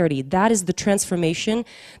similarity. That is the transformation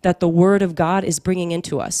that the Word of God is bringing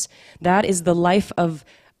into us. That is the life of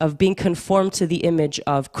being conformed to the image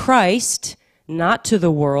of Christ, not to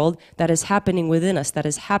the world, that is happening within us, that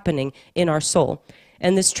is happening in our soul.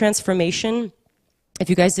 And this transformation, if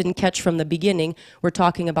you guys didn't catch from the beginning, we're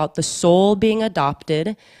talking about the soul being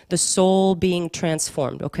adopted, the soul being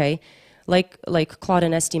transformed, okay? Like Claude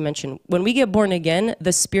and Esty mentioned, when we get born again,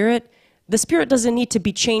 the spirit doesn't need to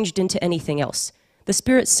be changed into anything else. The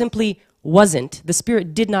spirit simply wasn't. The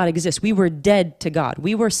spirit did not exist. We were dead to God.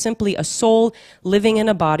 We were simply a soul living in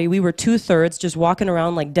a body. We were 2/3 just walking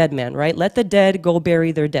around like dead men, right? Let the dead go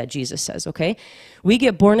bury their dead, Jesus says, okay? We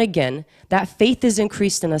get born again. That faith is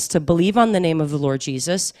increased in us to believe on the name of the Lord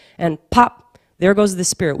Jesus, and pop, there goes the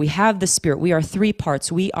spirit. We have the spirit. We are 3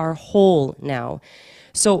 parts. We are whole now.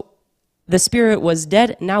 So the spirit was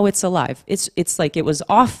dead, now it's alive. It's like it was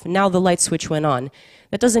off, now the light switch went on.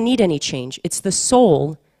 That doesn't need any change. It's the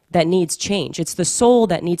soul that needs change. It's the soul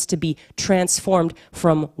that needs to be transformed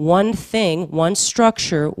from one thing, one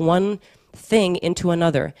structure, one thing into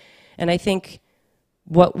another. And I think,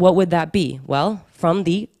 what would that be? Well, from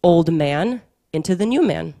the old man into the new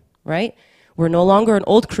man, right? We're no longer an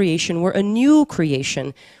old creation, we're a new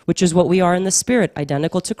creation, which is what we are in the Spirit,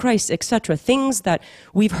 identical to Christ, etc. Things that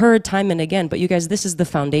we've heard time and again, but you guys, this is the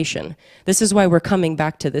foundation. This is why we're coming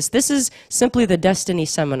back to this. This is simply the Destiny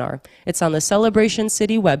Seminar. It's on the Celebration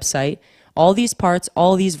City website, all these parts,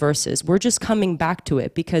 all these verses. We're just coming back to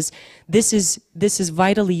it because this is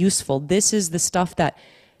vitally useful. This is the stuff that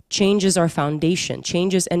changes our foundation,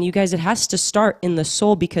 changes, and you guys, it has to start in the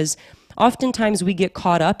soul, because oftentimes we get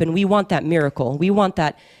caught up and we want that miracle. We want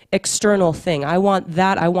that external thing. I want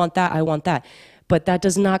that, I want that, I want that. But that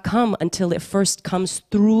does not come until it first comes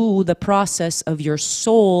through the process of your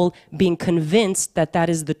soul being convinced that that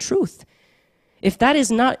is the truth. If that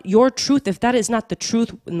is not your truth, if that is not the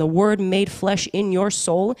truth in the Word made flesh in your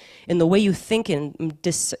soul, in the way you think and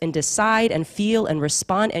decide and feel and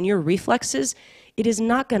respond and your reflexes, it is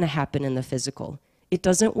not going to happen in the physical. It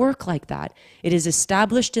doesn't work like that. It is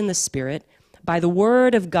established in the Spirit by the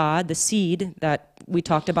word of God, the seed that we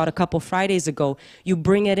talked about a couple Fridays ago, you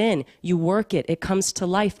bring it in, you work it, it comes to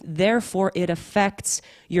life. Therefore, it affects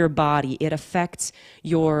your body, it affects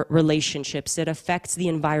your relationships, it affects the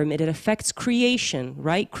environment, it affects creation,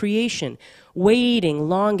 right? Creation. Waiting,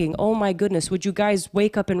 longing, oh my goodness, would you guys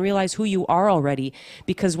wake up and realize who you are already?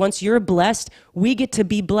 Because once you're blessed, we get to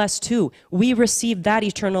be blessed too. We receive that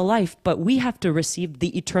eternal life, but we have to receive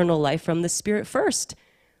the eternal life from the Spirit first.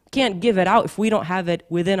 Can't give it out if we don't have it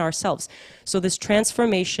within ourselves. So this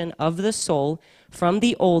transformation of the soul from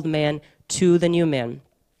the old man to the new man.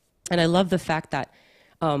 And I love the fact that,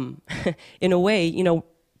 in a way, you know,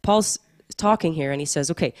 Paul's talking here and he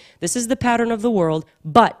says, okay, this is the pattern of the world,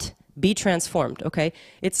 but be transformed, okay?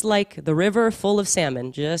 It's like the river full of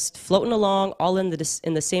salmon, just floating along all in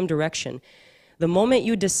the same direction. The moment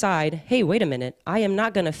you decide, hey, wait a minute, I am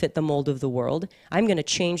not going to fit the mold of the world. I'm going to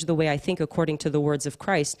change the way I think according to the words of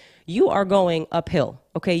Christ. You are going uphill,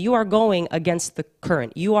 okay? You are going against the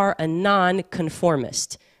current. You are a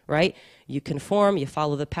non-conformist, right? You conform, you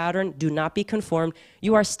follow the pattern. Do not be conformed.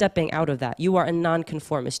 You are stepping out of that. You are a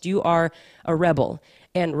non-conformist. You are a rebel.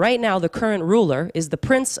 And right now, the current ruler is the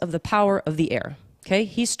prince of the power of the air, okay?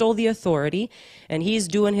 He stole the authority, and he's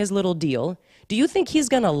doing his little deal. Do you think he's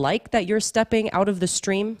going to like that you're stepping out of the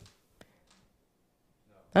stream?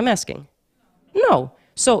 I'm asking. No.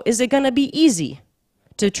 So is it going to be easy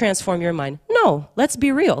to transform your mind? No. Let's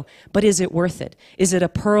be real. But is it worth it? Is it a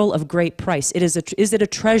pearl of great price? Is it a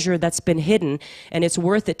treasure that's been hidden and it's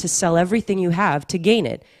worth it to sell everything you have to gain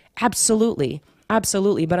it? Absolutely.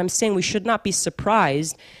 Absolutely, but I'm saying we should not be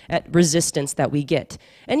surprised at resistance that we get.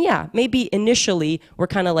 And yeah, maybe initially we're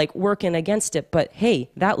kind of like working against it, but hey,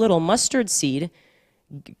 that little mustard seed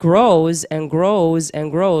grows and grows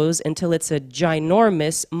and grows until it's a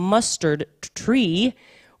ginormous mustard tree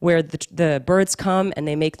where the birds come and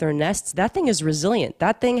they make their nests. That thing is resilient.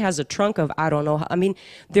 That thing has a trunk of, I don't know how, I mean,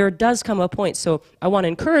 there does come a point. So I want to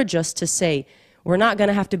encourage us to say, we're not going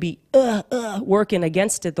to have to be working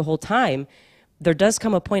against it the whole time. There does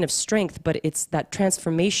come a point of strength, but it's that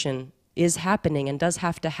transformation is happening and does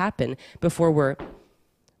have to happen before we're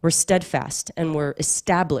steadfast and we're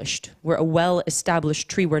established. We're a well-established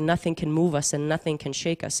tree where nothing can move us and nothing can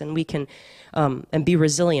shake us, and we can and be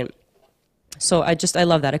resilient. So I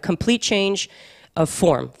love that. A complete change of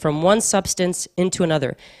form from one substance into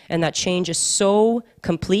another. And that change is so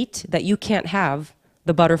complete that you can't have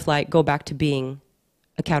the butterfly go back to being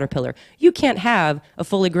a caterpillar. You can't have a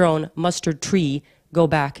fully grown mustard tree go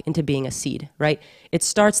back into being a seed, right? It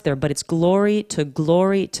starts there, but it's glory to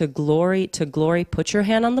glory to glory to glory. Put your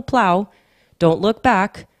hand on the plow. Don't look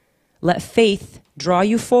back. Let faith draw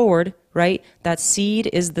you forward, right? That seed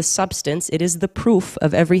is the substance. It is the proof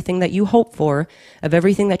of everything that you hope for, of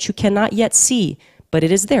everything that you cannot yet see, but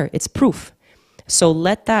it is there. It's proof. So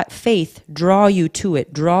let that faith draw you to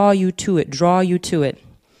it, draw you to it, draw you to it.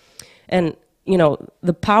 And you know,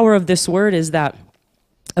 the power of this word is that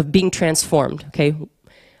of being transformed, okay?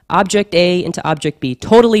 Object A into object B,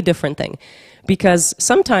 totally different thing. Because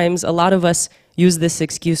sometimes a lot of us use this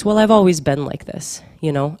excuse, well, I've always been like this.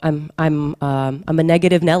 You know, I'm a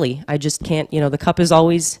negative Nelly. I just can't, you know, the cup is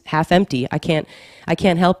always half empty. I can't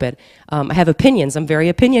help it. I have opinions. I'm very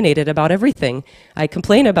opinionated about everything. I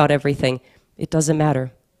complain about everything. It doesn't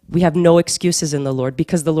matter. We have no excuses in the Lord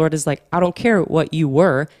because the Lord is like, I don't care what you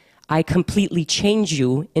were. I completely change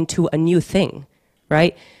you into a new thing,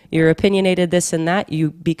 right? You're opinionated this and that,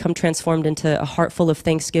 you become transformed into a heart full of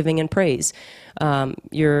thanksgiving and praise.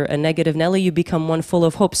 You're a negative Nelly, you become one full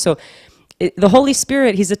of hope. So the Holy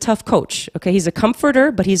Spirit, he's a tough coach, okay? He's a comforter,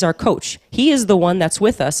 but he's our coach. He is the one that's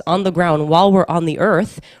with us on the ground while we're on the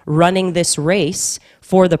earth running this race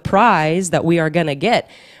for the prize that we are going to get.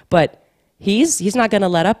 But He's not going to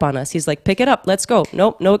let up on us. He's like, pick it up, let's go.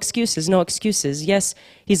 Nope, no excuses, no excuses. Yes,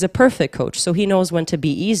 he's a perfect coach, so he knows when to be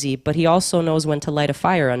easy, but he also knows when to light a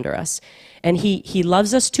fire under us. And he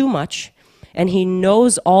loves us too much, and he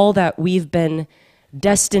knows all that we've been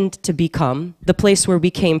destined to become, the place where we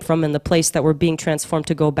came from and the place that we're being transformed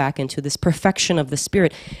to go back into, this perfection of the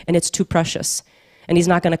Spirit, and it's too precious. And he's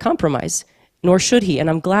not going to compromise. Nor should he, and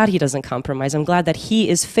I'm glad he doesn't compromise. I'm glad that he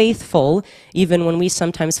is faithful even when we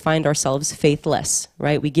sometimes find ourselves faithless,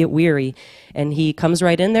 right? We get weary, and he comes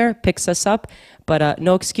right in there, picks us up, but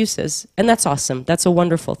no excuses. And that's awesome. That's a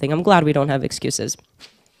wonderful thing. I'm glad we don't have excuses.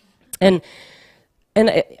 And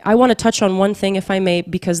I want to touch on one thing, if I may,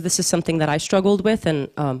 because this is something that I struggled with, and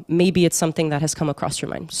maybe it's something that has come across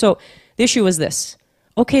your mind. So the issue is this.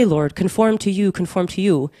 Okay, Lord, conform to you, conform to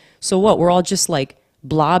you. So what? We're all just like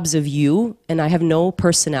blobs of you, and I have no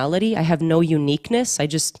personality, I have no uniqueness,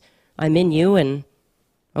 I'm in you, and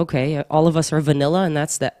Okay, all of us are vanilla and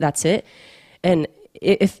that's it. And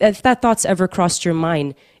if that thought's ever crossed your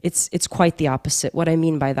mind, it's quite the opposite. What I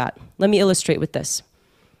mean by that, let me illustrate with this.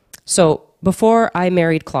 So before I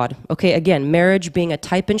married Claude, okay, again, marriage being a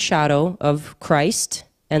type and shadow of Christ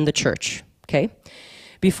and the church, okay?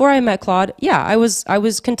 Before I met Claude, yeah, I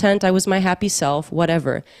was content, I was my happy self,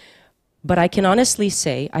 whatever. But I can honestly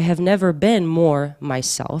say I have never been more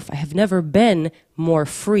myself. I have never been more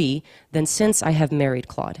free than since I have married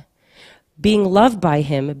Claude. Being loved by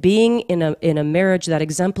him, being in a marriage that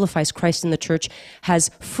exemplifies Christ in the church has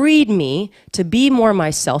freed me to be more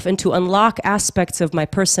myself and to unlock aspects of my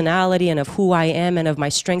personality and of who I am and of my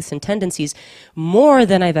strengths and tendencies more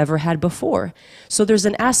than I've ever had before. So there's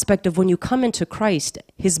an aspect of when you come into Christ,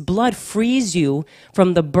 his blood frees you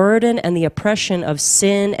from the burden and the oppression of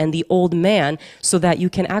sin and the old man so that you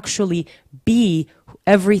can actually be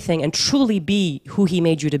everything and truly be who he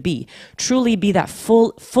made you to be. Truly be that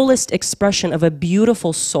fullest expression of a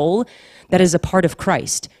beautiful soul that is a part of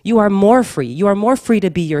Christ. You are more free. You are more free to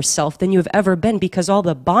be yourself than you have ever been because all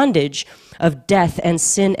the bondage of death and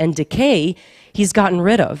sin and decay, he's gotten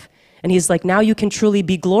rid of. And he's like, now you can truly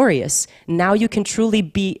be glorious. Now you can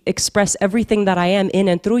truly express everything that I am in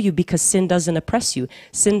and through you because sin doesn't oppress you.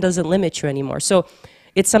 Sin doesn't limit you anymore. So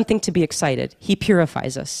it's something to be excited. He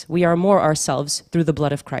purifies us. We are more ourselves through the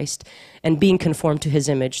blood of Christ and being conformed to his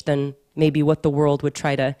image than maybe what the world would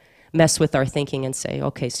try to mess with our thinking and say,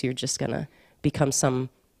 okay, so you're just going to become some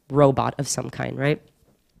robot of some kind, right?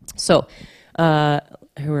 So,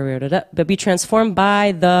 but be transformed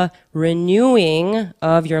by the renewing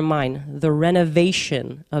of your mind, the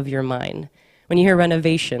renovation of your mind. When you hear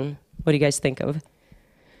renovation, what do you guys think of?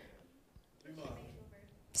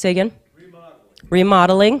 Say again?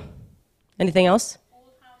 Remodeling. Anything else?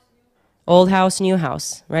 Old house, new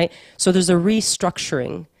house, right? So there's a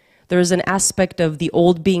restructuring. There's an aspect of the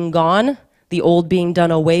old being gone, the old being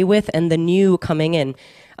done away with, and the new coming in,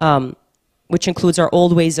 which includes our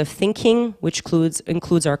old ways of thinking, which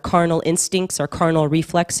includes our carnal instincts, our carnal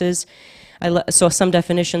reflexes. So some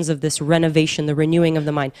definitions of this renovation, the renewing of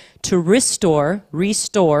the mind. To restore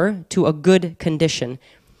to a good condition.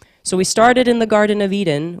 So we started in the Garden of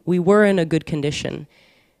Eden. We were in a good condition.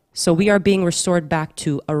 So we are being restored back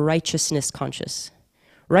to a righteousness conscious.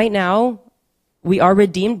 Right now, we are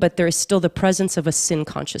redeemed, but there is still the presence of a sin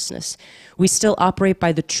consciousness. We still operate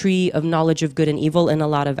by the tree of knowledge of good and evil in a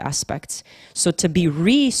lot of aspects. So to be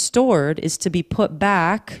restored is to be put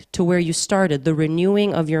back to where you started, the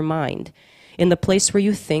renewing of your mind. In the place where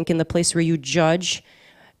you think, in the place where you judge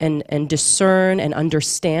and discern and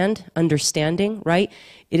understanding, right?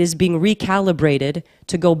 It is being recalibrated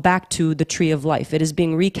to go back to the tree of life. It is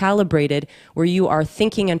being recalibrated where you are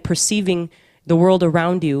thinking and perceiving the world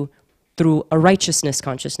around you through a righteousness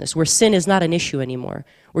consciousness, where sin is not an issue anymore,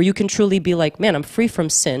 where you can truly be like, man, I'm free from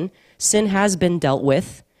sin. Sin has been dealt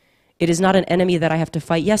with. It is not an enemy that I have to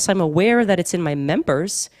fight. Yes, I'm aware that it's in my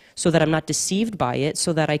members so that I'm not deceived by it,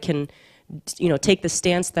 so that I can, take the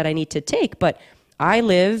stance that I need to take. But I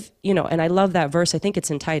live, and I love that verse. I think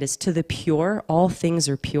it's in Titus, to the pure, all things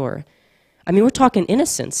are pure. I mean, we're talking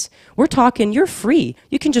innocence. We're talking you're free.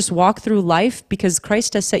 You can just walk through life because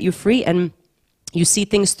Christ has set you free, and you see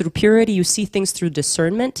things through purity. You see things through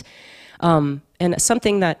discernment. And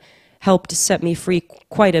something that helped set me free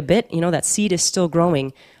quite a bit, that seed is still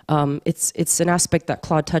growing. It's an aspect that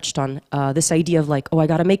Claude touched on, this idea of like, I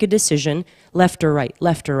got to make a decision, left or right,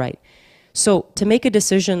 left or right. So to make a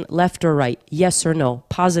decision left or right, yes or no,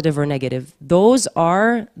 positive or negative, those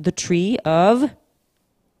are the tree of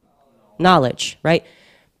knowledge, right?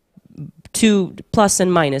 To plus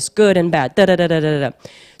and minus, good and bad, da-da-da-da-da-da.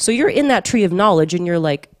 So you're in that tree of knowledge and you're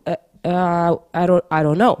like, I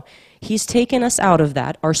don't know. He's taken us out of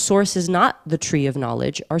that. Our source is not the tree of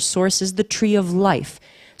knowledge. Our source is the tree of life.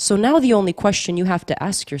 So now the only question you have to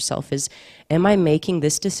ask yourself is, am I making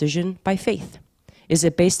this decision by faith? Is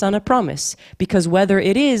it based on a promise? Because whether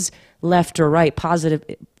it is left or right, positive,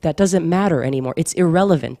 that doesn't matter anymore. It's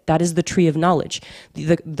irrelevant. That is the tree of knowledge.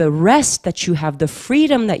 The rest that you have, the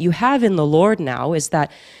freedom that you have in the Lord now is that,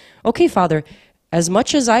 okay, Father, as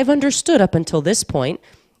much as I've understood up until this point,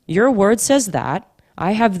 your word says that.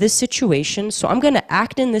 I have this situation, so I'm going to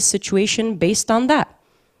act in this situation based on that.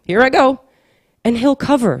 Here I go. And he'll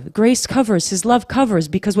cover. Grace covers. His love covers,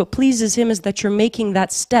 because what pleases him is that you're making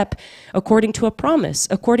that step according to a promise,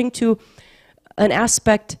 according to an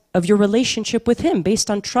aspect of your relationship with him, based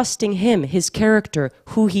on trusting him, his character,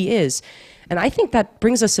 who he is. And I think that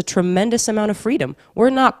brings us a tremendous amount of freedom. We're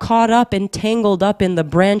not caught up and tangled up in the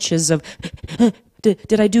branches of,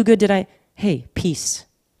 did I do good? Hey, peace.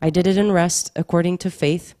 I did it in rest according to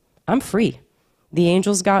faith. I'm free. The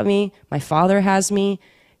angels got me. My Father has me.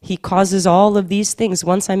 He causes all of these things.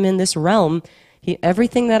 Once I'm in this realm,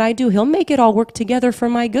 everything that I do, he'll make it all work together for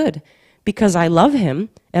my good because I love him,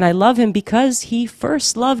 and I love him because he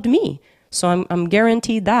first loved me. So I'm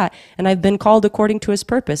guaranteed that, and I've been called according to his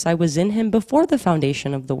purpose. I was in him before the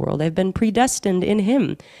foundation of the world. I've been predestined in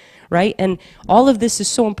him, right? And all of this is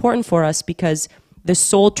so important for us because this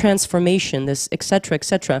soul transformation, this et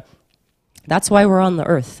cetera, that's why we're on the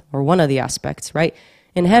earth, or one of the aspects, right?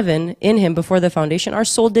 In heaven, in him before the foundation, our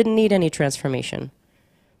soul didn't need any transformation.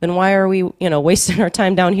 Then why are we, wasting our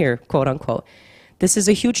time down here, quote unquote? This is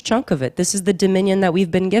a huge chunk of it. This is the dominion that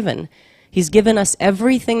we've been given. He's given us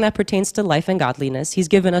everything that pertains to life and godliness. He's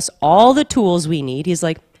given us all the tools we need. He's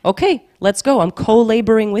like, okay, let's go. I'm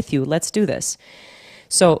co-laboring with you. Let's do this.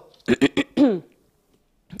 So,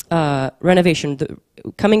 renovation,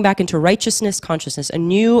 coming back into righteousness consciousness, a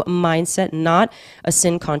new mindset, not a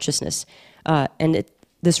sin consciousness.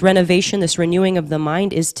 This renovation, this renewing of the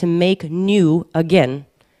mind is to make new again,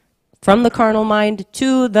 from the carnal mind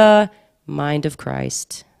to the mind of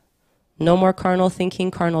Christ. No more carnal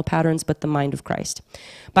thinking, carnal patterns, but the mind of Christ.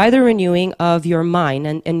 By the renewing of your mind,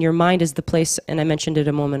 and your mind is the place, and I mentioned it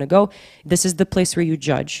a moment ago, this is the place where you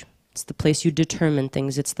judge. It's the place you determine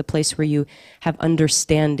things. It's the place where you have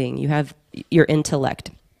understanding. You have your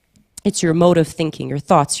intellect. It's your mode of thinking, your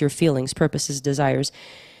thoughts, your feelings, purposes, desires.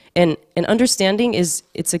 And understanding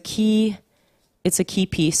it's a key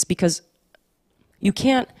piece because you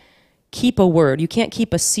can't keep a word, you can't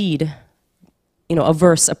keep a seed, a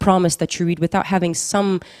verse, a promise that you read without having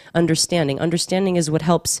some understanding. Understanding is what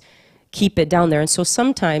helps keep it down there. And so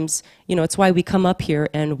sometimes, it's why we come up here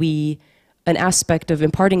and an aspect of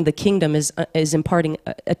imparting the kingdom is imparting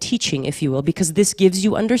a teaching, if you will, because this gives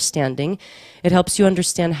you understanding. It helps you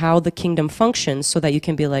understand how the kingdom functions so that you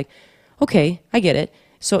can be like, okay, I get it.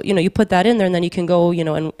 So, you put that in there and then you can go,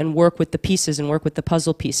 and work with the pieces and work with the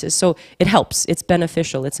puzzle pieces. So it helps. It's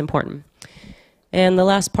beneficial. It's important. And the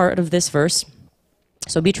last part of this verse,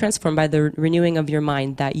 so be transformed by the renewing of your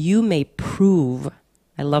mind that you may prove,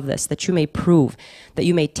 I love this, that you may prove, that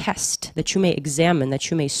you may test, that you may examine, that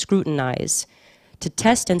you may scrutinize, to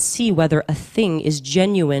test and see whether a thing is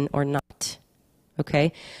genuine or not,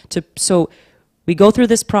 okay? So we go through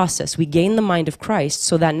this process, we gain the mind of Christ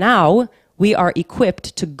so that now we are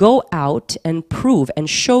equipped to go out and prove and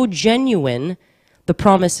show genuine the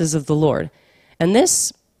promises of the Lord. And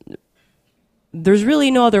this, there's really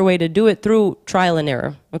no other way to do it through trial and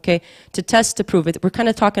error, okay? To test, to prove it. We're kind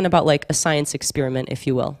of talking about like a science experiment, if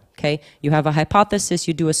you will, okay? You have a hypothesis,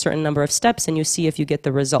 you do a certain number of steps, and you see if you get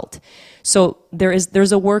the result. So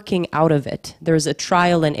there's a working out of it. There's a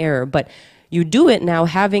trial and error, but you do it now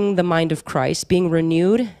having the mind of Christ, being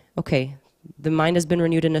renewed. Okay, the mind has been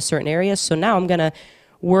renewed in a certain area, so now I'm going to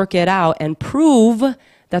work it out and prove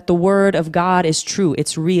that the word of God is true,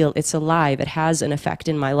 it's real, it's alive, it has an effect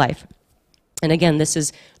in my life. And again, this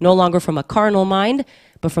is no longer from a carnal mind,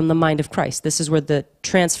 but from the mind of Christ. This is where the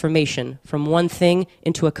transformation from one thing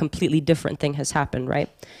into a completely different thing has happened, right?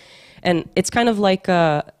 And it's kind of like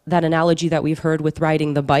that analogy that we've heard with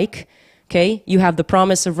riding the bike, okay? You have the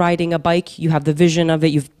promise of riding a bike, you have the vision of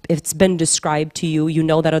it, it's been described to you, you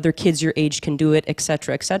know that other kids your age can do it,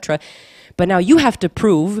 etc., etc. But now you have to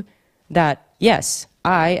prove that, yes,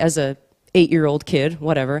 I, as a 8-year-old kid,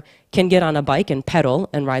 whatever, can get on a bike and pedal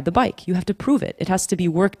and ride the bike. You have to prove it. It has to be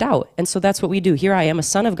worked out. And so that's what we do. Here I am, a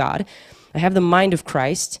son of God. I have the mind of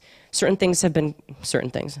Christ. Everything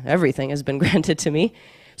has been granted to me.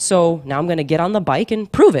 So now I'm going to get on the bike and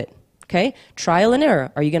prove it. Okay? Trial and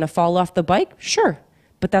error. Are you going to fall off the bike? Sure.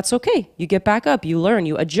 But that's okay. You get back up. You learn.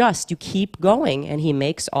 You adjust. You keep going. And he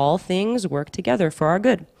makes all things work together for our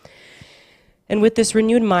good. And with this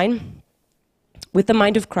renewed mind, with the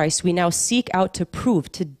mind of Christ, we now seek out to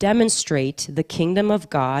prove, to demonstrate the kingdom of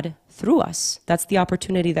God through us. That's the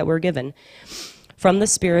opportunity that we're given. From the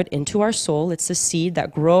Spirit into our soul, it's a seed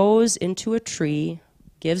that grows into a tree,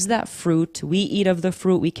 gives that fruit. We eat of the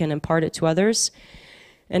fruit, we can impart it to others.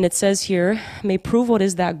 And it says here, may prove what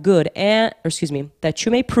is that good, that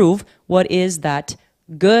you may prove what is that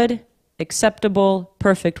good, acceptable,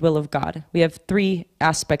 perfect will of God. We have 3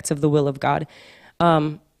 aspects of the will of God.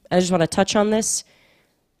 I just want to touch on this.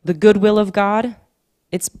 The good will of God,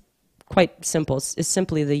 it's quite simple. It's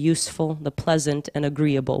simply the useful, the pleasant, and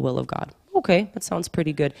agreeable will of God. Okay, that sounds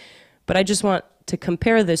pretty good. But I just want to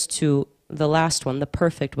compare this to the last one, the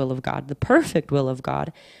perfect will of God. The perfect will of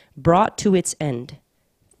God brought to its end,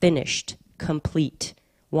 finished, complete,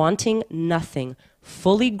 wanting nothing,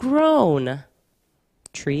 fully grown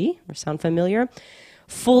tree, or sound familiar?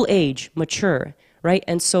 Full age, mature, right?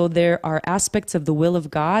 And so there are aspects of the will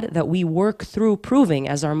of God that we work through proving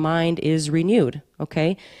as our mind is renewed,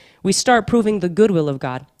 okay? We start proving the good will of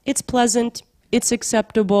God. It's pleasant, it's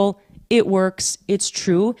acceptable, it works, it's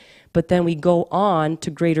true, but then we go on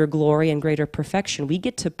to greater glory and greater perfection. We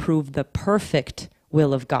get to prove the perfect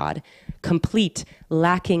will of God, complete,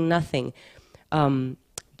 lacking nothing,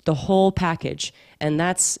 the whole package. And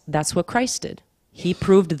that's what Christ did. He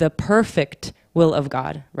proved the perfect will of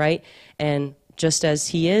God, right? And just as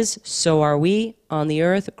he is, so are we on the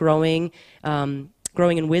earth, growing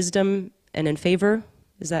in wisdom and in favor.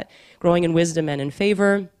 Is that growing in wisdom and in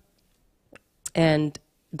favor? And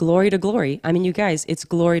glory to glory. I mean, you guys, it's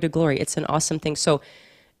glory to glory. It's an awesome thing. So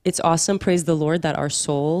it's awesome, praise the Lord, that our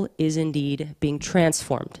soul is indeed being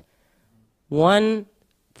transformed. One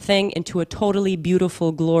thing into a totally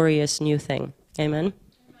beautiful, glorious new thing. Amen?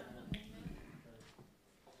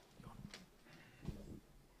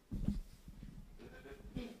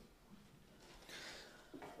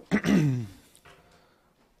 I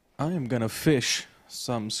am going to fish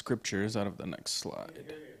some scriptures out of the next slide.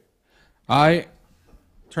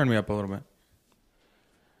 Turn me up a little bit.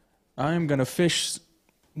 I am going to fish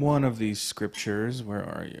one of these scriptures. Where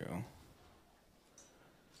are you?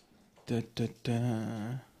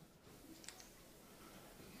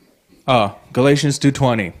 Galatians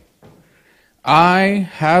 2:20. I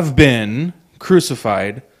have been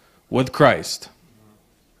crucified with Christ.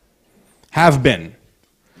 Have been.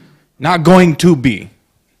 Not going to be.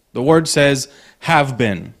 The word says have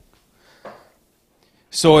been.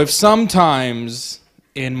 So if sometimes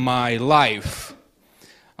in my life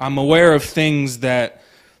I'm aware of things that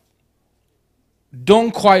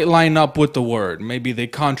don't quite line up with the word, maybe they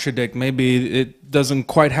contradict, maybe it doesn't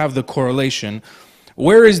quite have the correlation,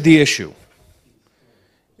 where is the issue?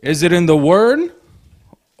 Is it in the word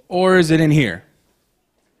or is it in here?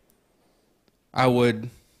 I would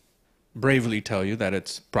bravely tell you that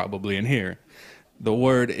it's probably in here. The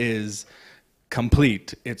word is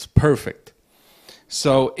complete. It's perfect.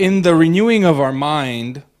 So in the renewing of our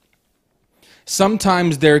mind,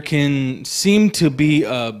 sometimes there can seem to be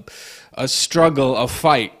a struggle, a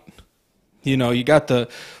fight. You know, you got the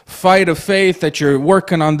fight of faith that you're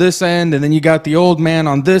working on this end, and then you got the old man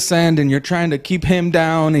on this end, and you're trying to keep him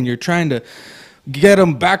down, and you're trying to get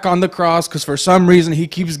him back on the cross because for some reason he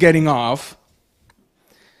keeps getting off.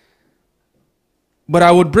 But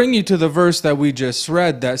I would bring you to the verse that we just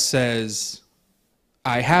read that says,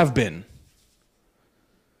 I have been.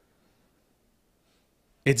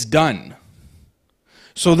 It's done.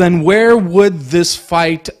 So then where would this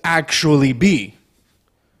fight actually be?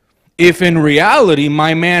 If in reality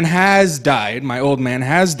my man has died, my old man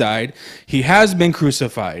has died, he has been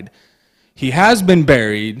crucified, he has been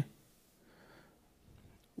buried,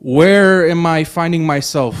 where am I finding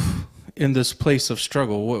myself in this place of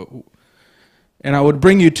struggle? And I would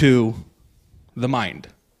bring you to the mind.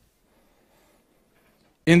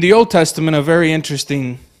 In the Old Testament, a very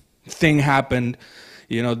interesting thing happened.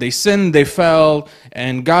 You know, they sinned, they fell,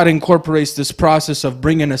 and God incorporates this process of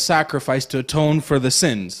bringing a sacrifice to atone for the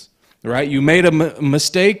sins. Right? You made a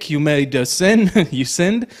mistake, you made a sin, you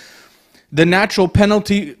sinned. The natural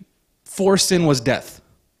penalty for sin was death.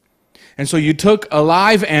 And so you took a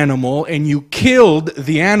live animal and you killed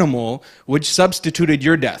the animal which substituted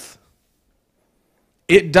your death.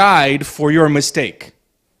 It died for your mistake.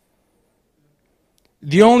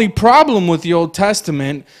 The only problem with the Old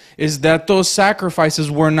Testament is that those sacrifices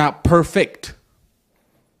were not perfect.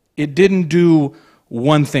 It didn't do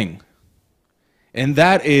one thing, and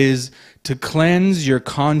that is to cleanse your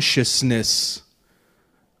consciousness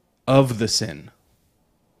of the sin.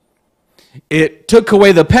 It took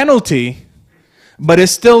away the penalty, but it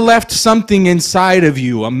still left something inside of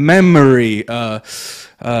you, a memory, a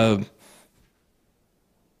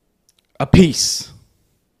piece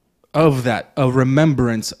of that, a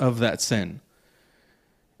remembrance of that sin.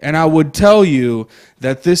 And I would tell you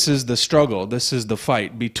that this is the struggle, this is the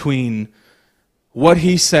fight between what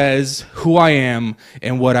he says, who I am,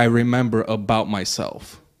 and what I remember about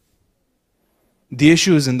myself. The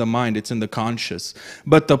issue is in the mind, it's in the conscious.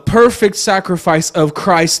 But the perfect sacrifice of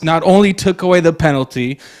Christ not only took away the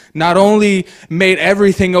penalty, not only made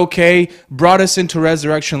everything okay, brought us into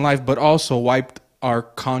resurrection life, but also wiped our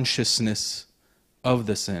consciousness of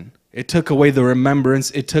the sin. It took away the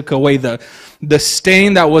remembrance. It took away the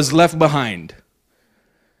stain that was left behind.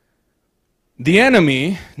 The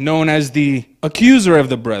enemy, known as the accuser of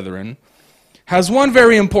the brethren, has one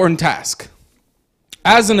very important task.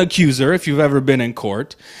 As an accuser, if you've ever been in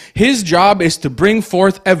court, his job is to bring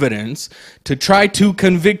forth evidence to try to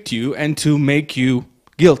convict you and to make you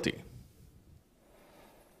guilty.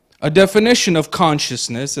 A definition of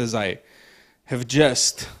consciousness, as I have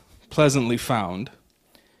just pleasantly found,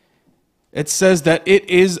 it says that it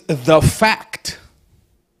is the fact.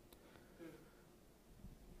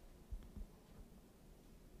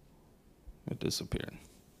 It disappeared.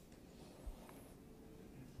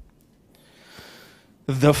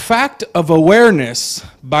 The fact of awareness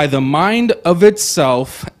by the mind of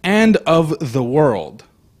itself and of the world.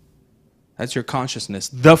 That's your consciousness.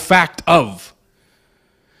 The fact of.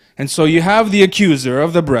 And so you have the accuser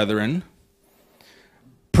of the brethren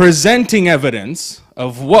presenting evidence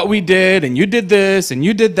of what we did, and you did this, and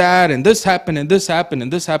you did that, and this happened, and this happened,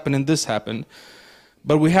 and this happened, and this happened.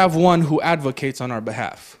 But we have one who advocates on our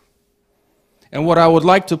behalf. And what I would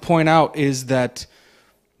like to point out is that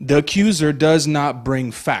the accuser does not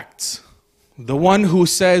bring facts. The one who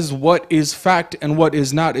says what is fact and what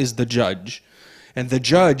is not is the judge. And the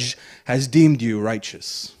judge has deemed you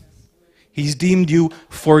righteous. He's deemed you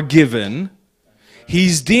forgiven.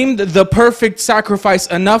 He's deemed the perfect sacrifice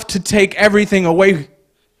enough to take everything away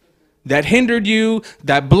that hindered you,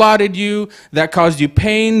 that blotted you, that caused you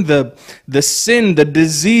pain, the sin, the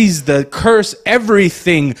disease, the curse,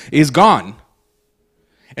 everything is gone.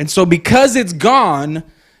 And so because it's gone,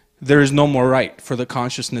 there is no more right for the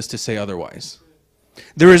consciousness to say otherwise.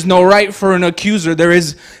 There is no right for an accuser. There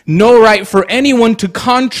is no right for anyone to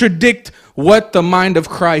contradict what the mind of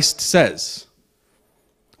Christ says,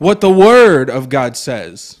 what the Word of God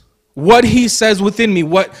says, what He says within me,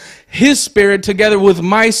 what His Spirit together with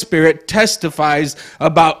my spirit testifies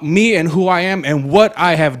about me and who I am and what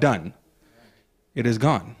I have done. It is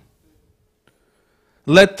gone.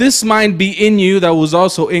 Let this mind be in you that was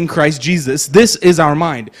also in Christ Jesus. This is our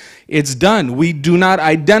mind. It's done. We do not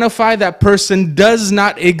identify. That person does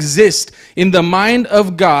not exist. In the mind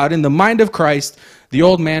of God, in the mind of Christ, the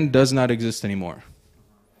old man does not exist anymore.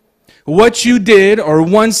 What you did or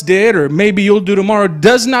once did or maybe you'll do tomorrow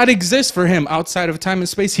does not exist for him outside of time and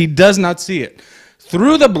space. He does not see it.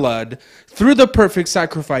 Through the blood, through the perfect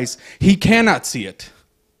sacrifice, he cannot see it.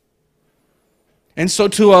 And so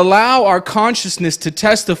to allow our consciousness to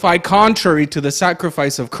testify contrary to the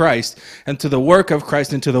sacrifice of Christ and to the work of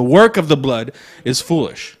Christ and to the work of the blood is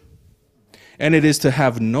foolish. And it is to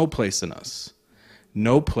have no place in us.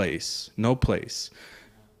 No place, no place.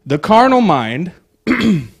 The carnal mind,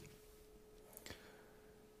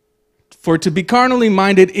 for to be carnally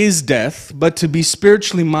minded is death, but to be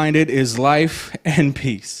spiritually minded is life and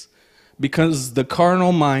peace. Because the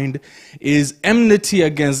carnal mind is enmity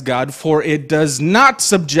against God, for it does not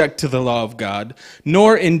subject to the law of God,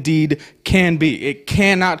 nor indeed can be. It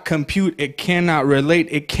cannot compute, it cannot relate,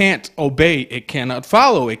 it can't obey, it cannot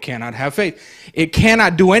follow, it cannot have faith. It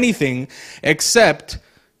cannot do anything except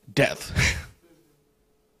death.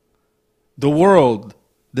 The world,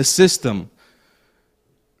 the system.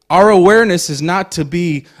 Our awareness is not to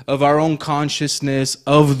be of our own consciousness,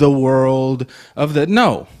 of the world,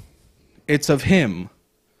 no. It's of Him.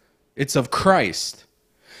 It's of Christ.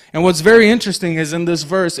 And what's very interesting is in this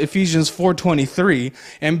verse, Ephesians 4:23,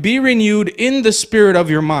 and be renewed in the spirit of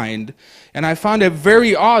your mind. And I found it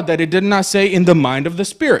very odd that it did not say in the mind of the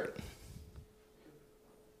Spirit.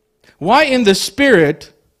 Why in the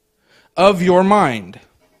spirit of your mind?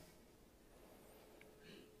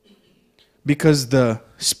 Because the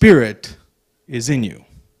Spirit is in you.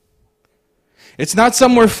 It's not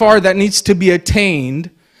somewhere far that needs to be attained.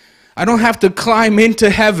 I don't have to climb into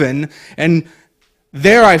heaven and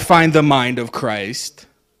there I find the mind of Christ.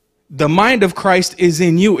 The mind of Christ is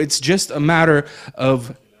in you. It's just a matter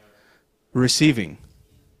of receiving.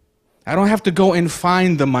 I don't have to go and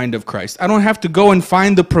find the mind of Christ. I don't have to go and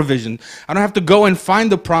find the provision. I don't have to go and find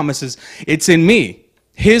the promises. It's in me.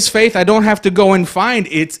 His faith, I don't have to go and find.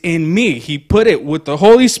 It's in me. He put it with the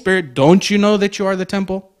Holy Spirit. Don't you know that you are the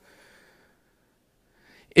temple?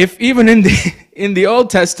 If even in the Old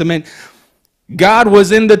Testament, God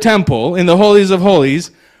was in the temple, in the holies of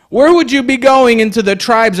holies, where would you be going into the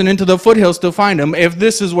tribes and into the foothills to find him if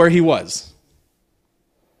this is where he was?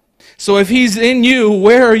 So if he's in you,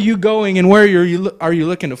 where are you going and where are you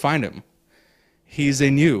looking to find him? He's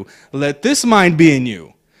in you. Let this mind be in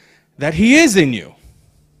you, that he is in you.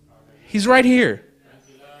 He's right here.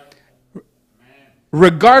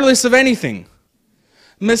 Regardless of anything.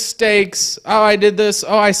 Mistakes, oh, I did this,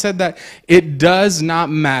 oh, I said that. It does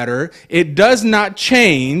not matter. It does not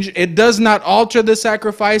change. It does not alter the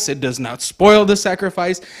sacrifice. It does not spoil the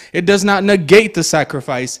sacrifice. It does not negate the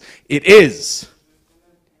sacrifice. It is.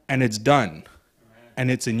 And it's done.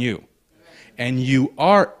 And it's in you. And you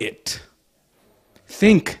are it.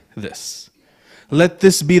 Think this. Let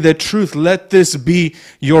this be the truth. Let this be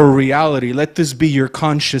your reality. Let this be your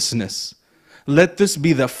consciousness. Let this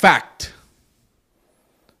be the fact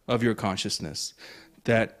of your consciousness,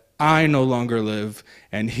 that I no longer live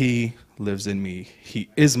and he lives in me. He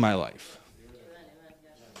is my life.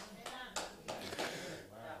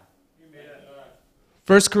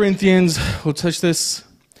 1 Corinthians, we'll touch this.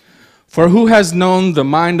 For who has known the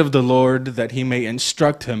mind of the Lord that he may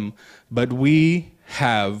instruct him? But we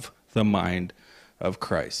have the mind of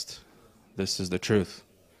Christ. This is the truth.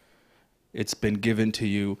 It's been given to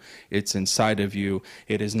you. It's inside of you.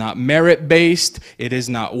 It is not merit-based. It is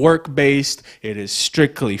not work-based. It is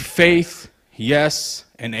strictly faith. Yes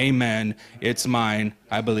and amen. It's mine.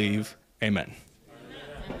 I believe. Amen.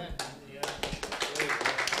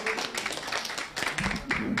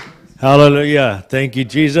 Hallelujah. Thank you,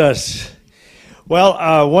 Jesus.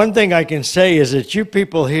 Well, one thing I can say is that you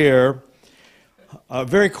people here are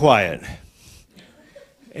very quiet.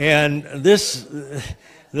 And this,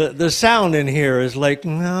 the sound in here is like,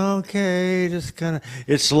 okay, just kind of,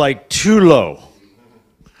 it's like too low.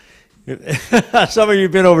 Some of you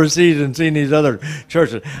have been overseas and seen these other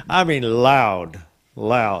churches. I mean, loud.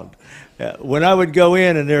 When I would go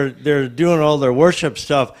in and they're doing all their worship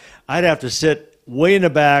stuff, I'd have to sit way in the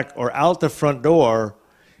back or out the front door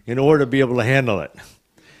in order to be able to handle it.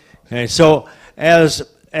 Okay, so as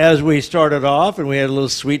we started off and we had a little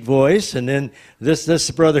sweet voice, and then this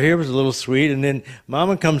brother here was a little sweet, and then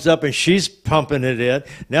Mama comes up and she's pumping it in.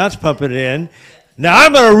 Now it's pumping it in. Now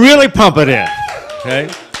I'm going to really pump it in. Okay?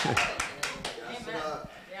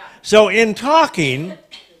 So in talking,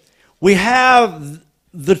 we have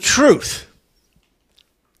the truth.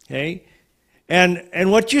 Okay? And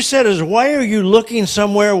what you said is, why are you looking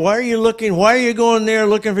somewhere? Why are you looking? Why are you going there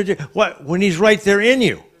looking for what when he's right there in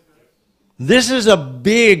you? This is a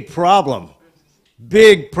big problem.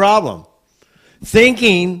 Big problem.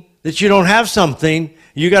 Thinking that you don't have something,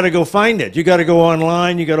 you got to go find it. You got to go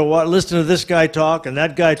online. You got to listen to this guy talk and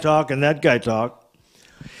that guy talk and that guy talk.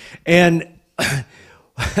 And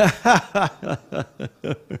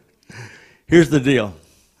here's the deal.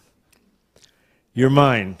 Your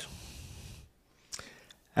mind.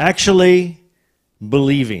 Actually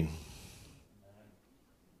believing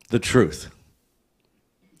the truth.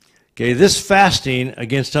 Okay, this fasting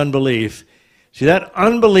against unbelief, see, that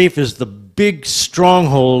unbelief is the big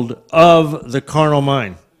stronghold of the carnal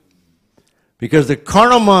mind. Because the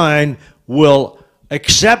carnal mind will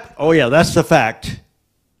accept, oh yeah, that's the fact,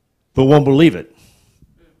 but won't believe it.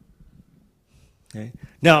 Okay?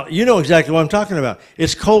 Now, you know exactly what I'm talking about.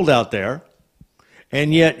 It's cold out there,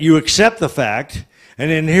 and yet you accept the fact. And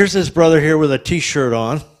then here's this brother here with a T-shirt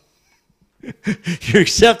on. You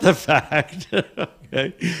accept the fact.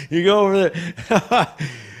 Okay? You go over there.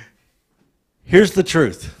 Here's the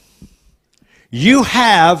truth. You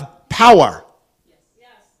have power.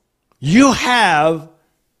 You have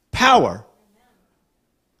power.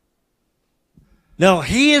 Now,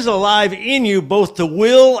 he is alive in you both to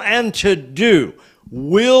will and to do.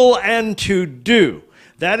 Will and to do.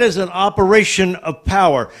 That is an operation of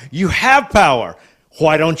power. You have power.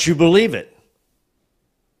 Why don't you believe it?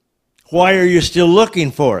 Why are you still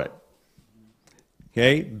looking for it?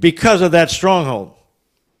 Okay? Because of that stronghold.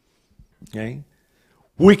 Okay?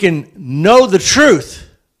 We can know the truth.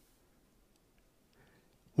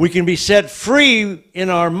 We can be set free in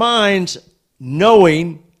our minds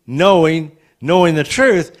knowing the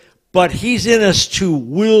truth, but he's in us to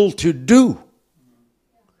will to do.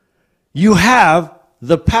 You have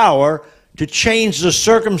the power to change the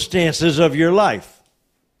circumstances of your life.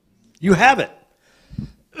 You have it.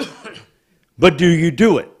 But do you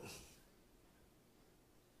do it?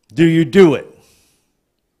 Do you do it?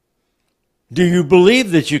 Do you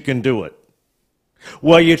believe that you can do it?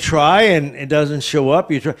 Well, you try and it doesn't show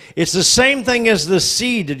up. You try. It's the same thing as the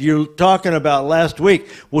seed that you were talking about last week,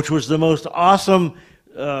 which was the most awesome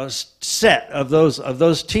set of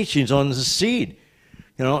those teachings on the seed.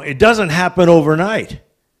 You know, it doesn't happen overnight.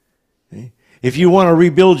 If you want to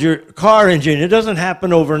rebuild your car engine, it doesn't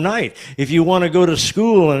happen overnight. If you want to go to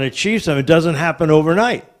school and achieve something, it doesn't happen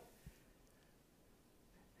overnight.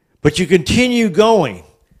 But you continue going.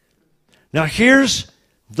 Now here's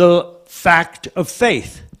the fact of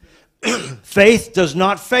faith. Faith does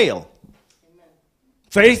not fail.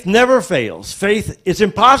 Faith never fails. Faith, it's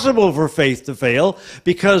impossible for faith to fail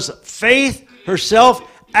because faith herself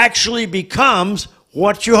actually becomes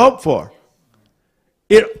what you hope for.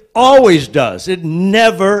 It always does. It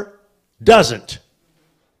never doesn't.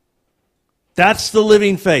 That's the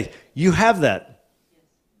living faith. You have that.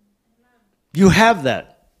 You have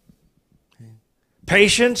that.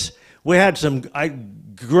 Patience. We had some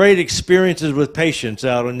great experiences with patience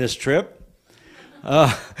out on this trip.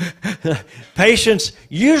 Patience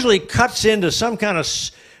usually cuts into some kind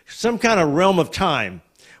of realm of time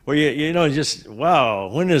where you know, just, wow,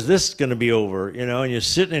 when is this going to be over? You know, and you're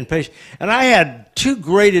sitting in patience. And I had two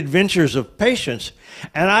great adventures of patience.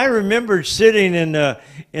 And I remembered sitting in the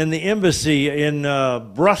embassy in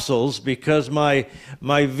Brussels because my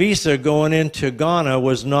visa going into Ghana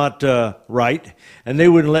was not right, and they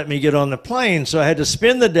wouldn't let me get on the plane. So I had to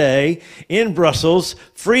spend the day in Brussels,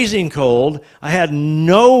 freezing cold. I had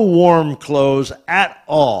no warm clothes at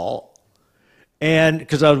all. And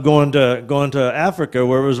because I was going to Africa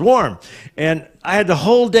where it was warm, and I had the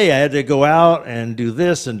whole day. I had to go out and do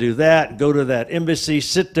this and do that, go to that embassy,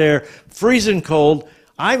 sit there, freezing cold.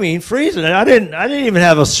 I mean, freezing. I didn't even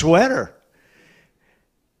have a sweater.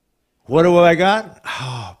 What do I got?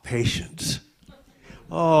 Oh, patience.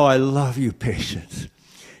 Oh, I love you, patience.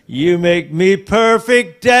 You make me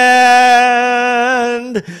perfect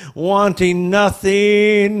and wanting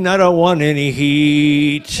nothing. I don't want any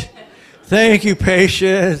heat. Thank you,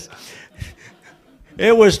 patience.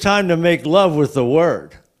 It was time to make love with the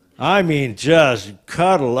Word. I mean, just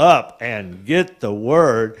cuddle up and get the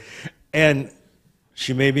Word. And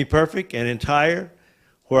she made me perfect and entire,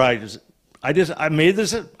 where I made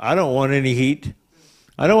this, I don't want any heat.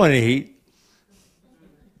 I don't want any heat.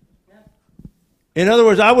 In other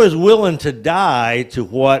words, I was willing to die to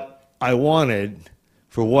what I wanted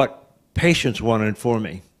for what patience wanted for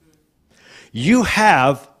me. You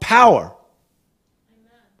have power.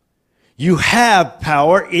 You have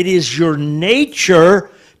power. It is your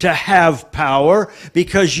nature to have power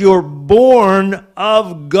because you're born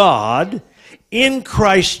of God in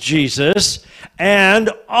Christ Jesus, and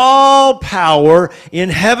all power in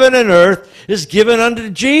heaven and earth is given unto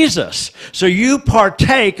Jesus. So you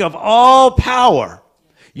partake of all power.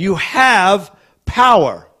 You have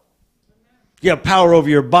power. You have power over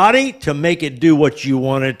your body to make it do what you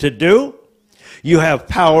want it to do. You have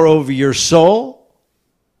power over your soul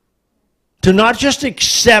to not just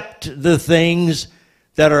accept the things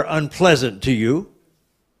that are unpleasant to you.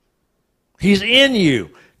 He's in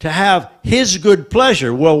you to have His good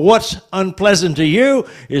pleasure. Well, what's unpleasant to you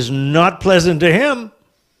is not pleasant to Him.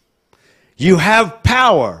 You have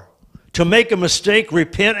power to make a mistake,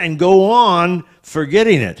 repent, and go on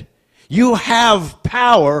forgetting it. You have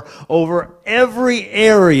power over every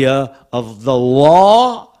area of the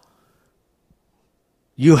law.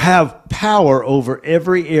 You have power over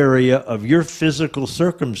every area of your physical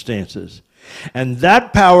circumstances. And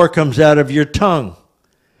that power comes out of your tongue,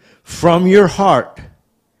 from your heart.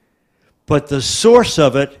 But the source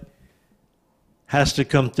of it has to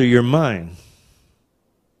come through your mind,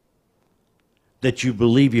 that you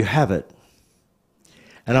believe you have it.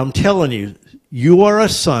 And I'm telling you, you are a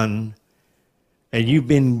son, and you've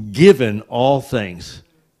been given all things,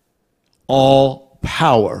 all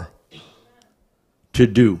power to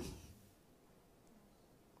do.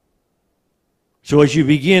 So as you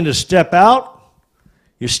begin to step out,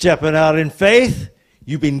 you're stepping out in faith.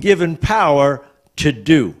 You've been given power to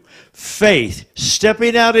do. Faith,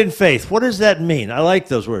 stepping out in faith. What does that mean? I like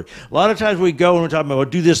those words. A lot of times we go and we're talking about, well,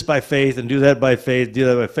 do this by faith and do that by faith, do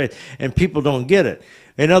that by faith, and people don't get it.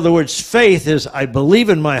 In other words, faith is I believe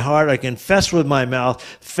in my heart, I confess with my mouth.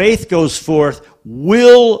 Faith goes forth,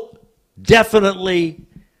 will definitely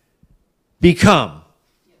become.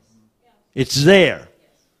 It's there.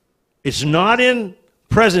 It's not in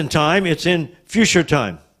present time, it's in future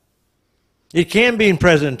time. It can be in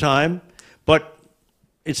present time, but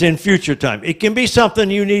it's in future time. It can be something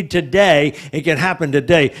you need today. It can happen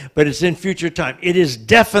today, but it's in future time. It is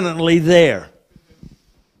definitely there.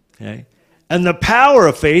 Okay? And the power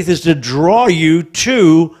of faith is to draw you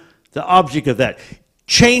to the object of that.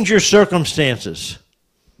 Change your circumstances.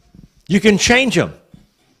 You can change them.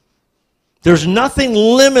 There's nothing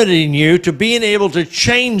limiting you to being able to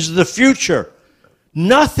change the future.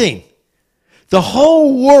 Nothing. The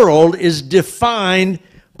whole world is defined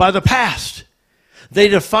by the past. They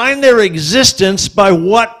define their existence by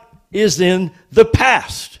what is in the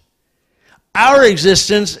past. Our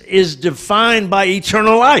existence is defined by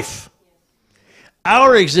eternal life.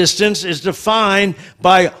 Our existence is defined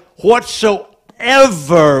by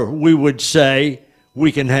whatsoever we would say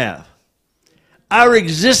we can have. Our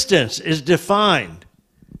existence is defined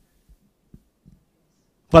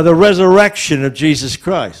by the resurrection of Jesus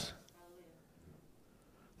Christ.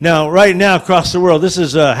 Now, right now across the world, this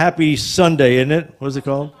is a happy Sunday, isn't it? What is it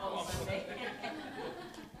called?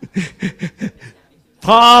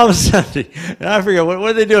 Palm Sunday. I forget, what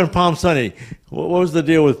did they do on Palm Sunday? What was the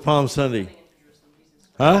deal with Palm Sunday?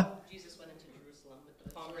 Huh? Jesus went into Jerusalem with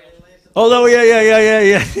the palm branch. Oh,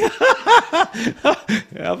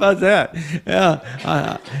 yeah. How about that?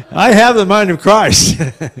 Yeah, I have the mind of Christ.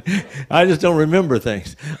 I just don't remember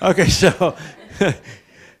things. Okay, so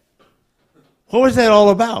what was that all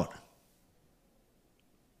about?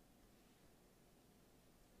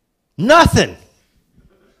 Nothing.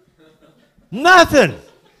 Nothing.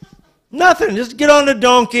 Nothing. Just get on the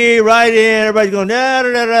donkey, ride in. Everybody's going, da,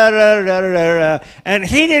 da, da, da, da, da, da, da. And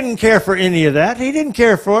he didn't care for any of that. He didn't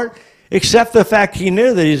care for it, except the fact he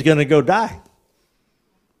knew that he's going to go die.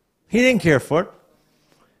 He didn't care for it.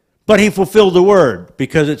 But he fulfilled the word,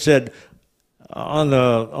 because it said on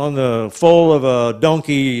the foal of a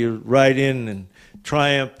donkey, you ride in and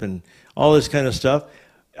triumph and all this kind of stuff.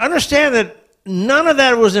 Understand that none of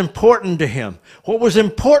that was important to him. What was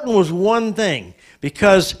important was one thing,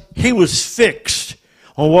 because he was fixed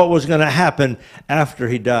on what was going to happen after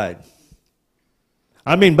he died.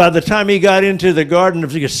 I mean, by the time he got into the Garden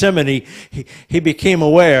of Gethsemane, he became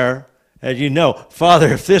aware, as you know,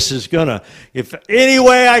 Father, if any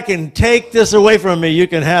way I can take this away from me, you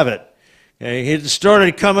can have it. Okay, it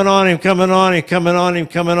started coming on him, coming on him, coming on him,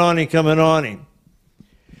 coming on him, coming on him.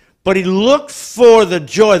 But he looked for the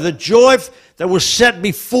joy that was set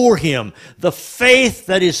before him, the faith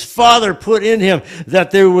that his Father put in him,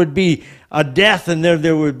 that there would be a death and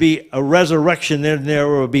there would be a resurrection, and there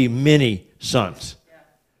would be many sons.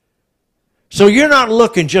 So you're not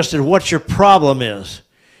looking just at what your problem is.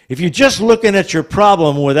 If you're just looking at your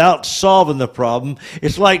problem without solving the problem,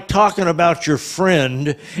 it's like talking about your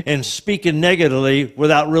friend and speaking negatively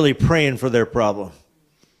without really praying for their problem,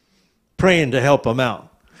 praying to help them out.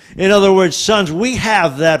 In other words, sons, we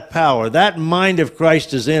have that power. That mind of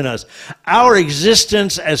Christ is in us. Our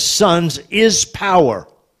existence as sons is power.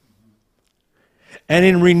 And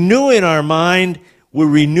in renewing our mind, we're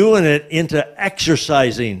renewing it into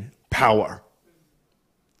exercising power.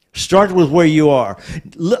 Start with where you are.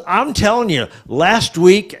 I'm telling you, last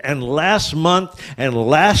week and last month and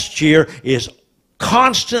last year is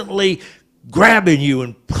constantly grabbing you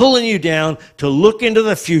and pulling you down to look into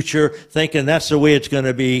the future, thinking that's the way it's going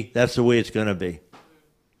to be, that's the way it's going to be.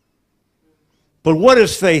 But what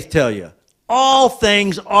does faith tell you? All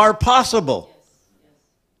things are possible.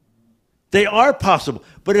 They are possible,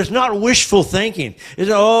 but it's not wishful thinking. It's,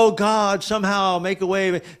 oh, God, somehow make a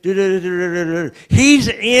way. He's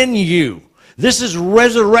in you. This is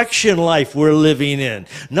resurrection life we're living in,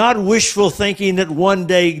 not wishful thinking that one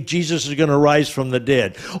day Jesus is going to rise from the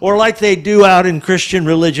dead. Or like they do out in Christian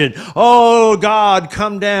religion, oh, God,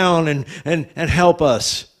 come down and help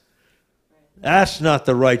us. That's not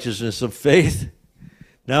the righteousness of faith.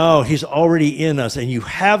 No, he's already in us, and you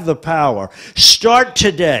have the power. Start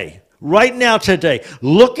today. Right now, today,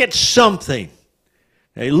 look at something.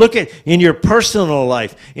 Okay, look at in your personal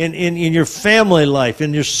life, in your family life,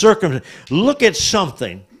 in your circumstance. Look at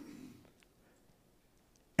something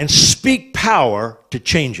and speak power to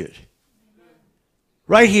change it.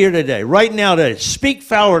 Right here today, right now today. Speak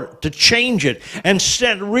power to change it. And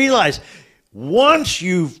realize, once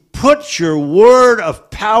you've put your word of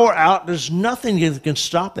power out, there's nothing that can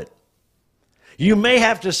stop it. You may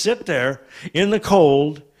have to sit there in the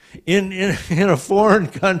cold, in a foreign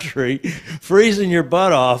country, freezing your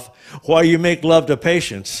butt off while you make love to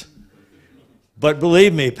Patience. But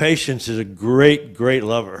believe me, Patience is a great, great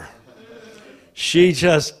lover. She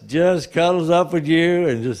just cuddles up with you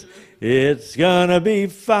and just, it's gonna be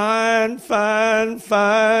fine, fine,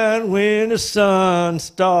 fine when the sun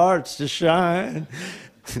starts to shine.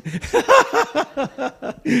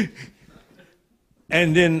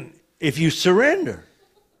 And then if you surrender,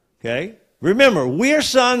 okay? Remember, we're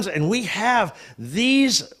sons, and we have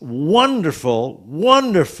these wonderful,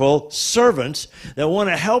 wonderful servants that want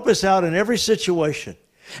to help us out in every situation.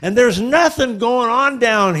 And there's nothing going on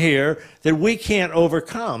down here that we can't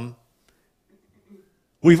overcome.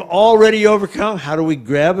 We've already overcome. How do we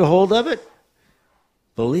grab a hold of it?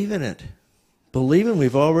 Believe in it. Believing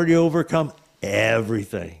we've already overcome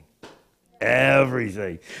everything.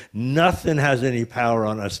 Everything. Nothing has any power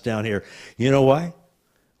on us down here. You know why?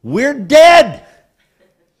 We're dead.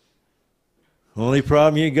 Only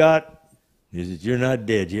problem you got is that you're not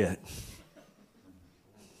dead yet.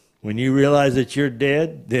 When you realize that you're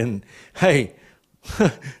dead, then, hey,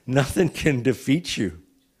 nothing can defeat you.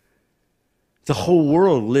 The whole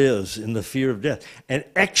world lives in the fear of death. And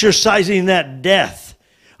exercising that death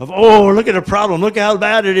of, oh, look at the problem, look how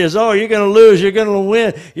bad it is. Oh, you're going to lose, you're going to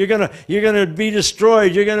win, you're going to be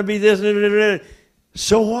destroyed, you're going to be this.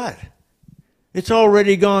 So what? It's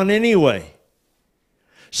already gone anyway.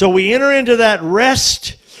 So we enter into that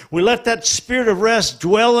rest. We let that spirit of rest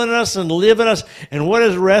dwell in us and live in us. And what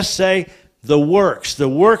does rest say? The works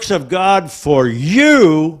of God for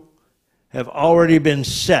you have already been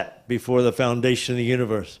set before the foundation of the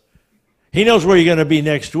universe. He knows where you're going to be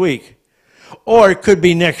next week. Or it could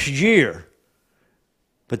be next year.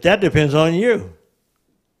 But that depends on you.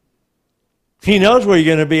 He knows where you're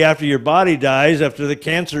going to be after your body dies, after the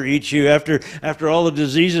cancer eats you, after all the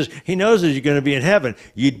diseases. He knows that you're going to be in heaven.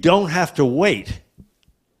 You don't have to wait.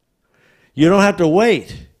 You don't have to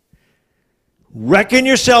wait. Reckon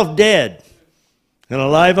yourself dead and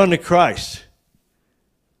alive unto Christ.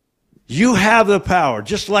 You have the power.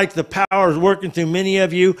 Just like the power is working through many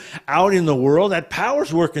of you out in the world, that power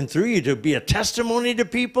is working through you to be a testimony to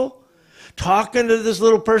people. Talking to this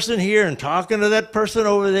little person here and talking to that person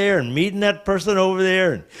over there and meeting that person over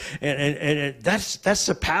there. And that's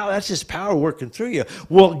the power. That's his power working through you.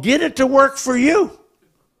 Well, get it to work for you.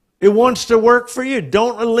 It wants to work for you.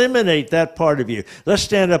 Don't eliminate that part of you. Let's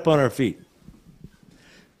stand up on our feet.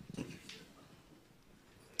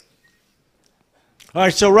 All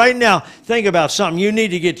right, so right now, think about something. You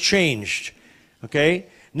need to get changed, okay?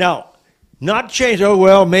 Now, not changed, oh,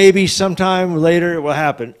 well, maybe sometime later it will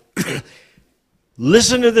happen.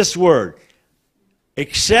 Listen to this word.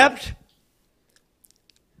 Except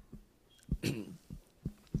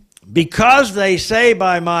because they say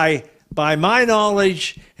by my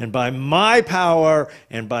knowledge and by my power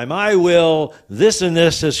and by my will, this and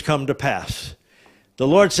this has come to pass. The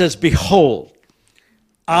Lord says, behold,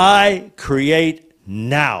 I create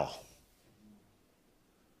now.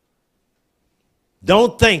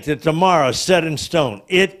 Don't think that tomorrow is set in stone.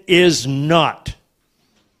 It is not.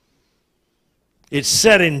 It's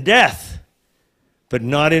set in death, but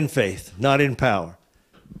not in faith, not in power.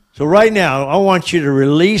 So right now, I want you to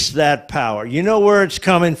release that power. You know where it's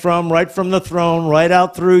coming from, right from the throne, right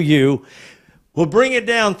out through you. We'll bring it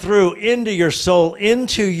down through into your soul,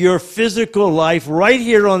 into your physical life, right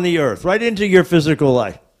here on the earth, right into your physical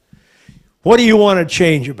life. What do you want to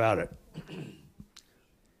change about it?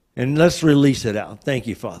 And let's release it out. Thank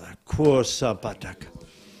you, Father.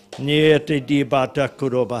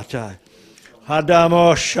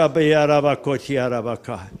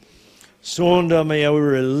 Sonda, may we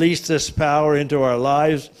release this power into our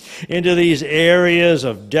lives, into these areas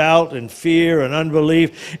of doubt and fear and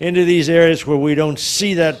unbelief, into these areas where we don't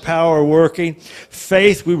see that power working.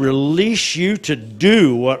 Faith, we release you to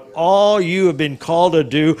do what all you have been called to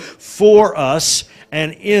do for us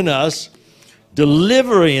and in us,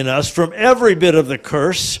 delivering us from every bit of the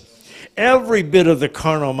curse, every bit of the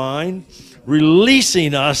carnal mind,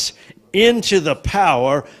 releasing us into the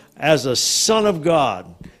power as a son of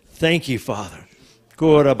God. Thank you, Father.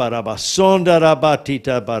 Now,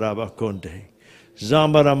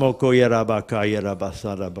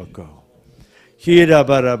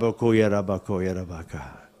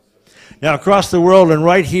 across the world and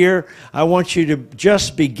right here, I want you to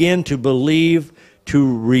just begin to believe,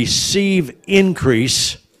 to receive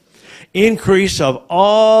increase of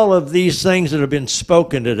all of these things that have been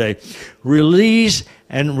spoken today. Release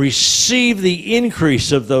and receive the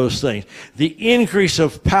increase of those things. The increase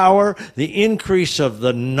of power, the increase of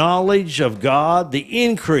the knowledge of God, the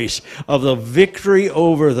increase of the victory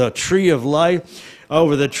over the tree of life,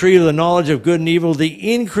 over the tree of the knowledge of good and evil,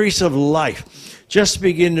 the increase of life. Just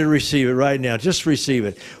begin to receive it right now. Just receive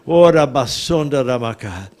it.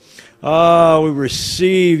 Oh, we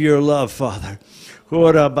receive your love, Father.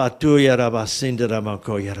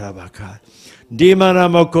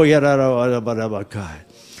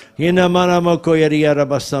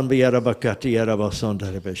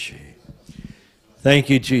 Thank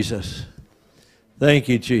you, Jesus. Thank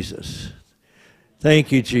you, Jesus.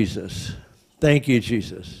 Thank you, Jesus. Thank you,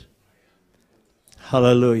 Jesus.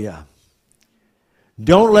 Hallelujah.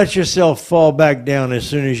 Don't let yourself fall back down as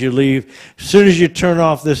soon as you leave. As soon as you turn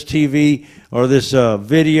off this TV or this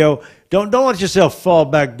video, don't let yourself fall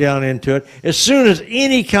back down into it. As soon as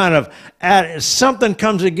any kind of something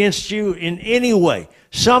comes against you in any way,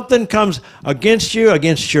 something comes against you,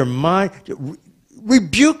 against your mind,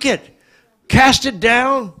 rebuke it. Cast it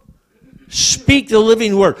down. Speak the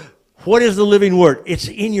living word. What is the living word? It's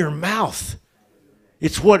in your mouth.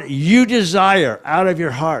 It's what you desire out of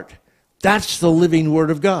your heart. That's the living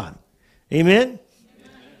word of God. Amen?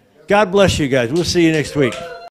 God bless you guys. We'll see you next week.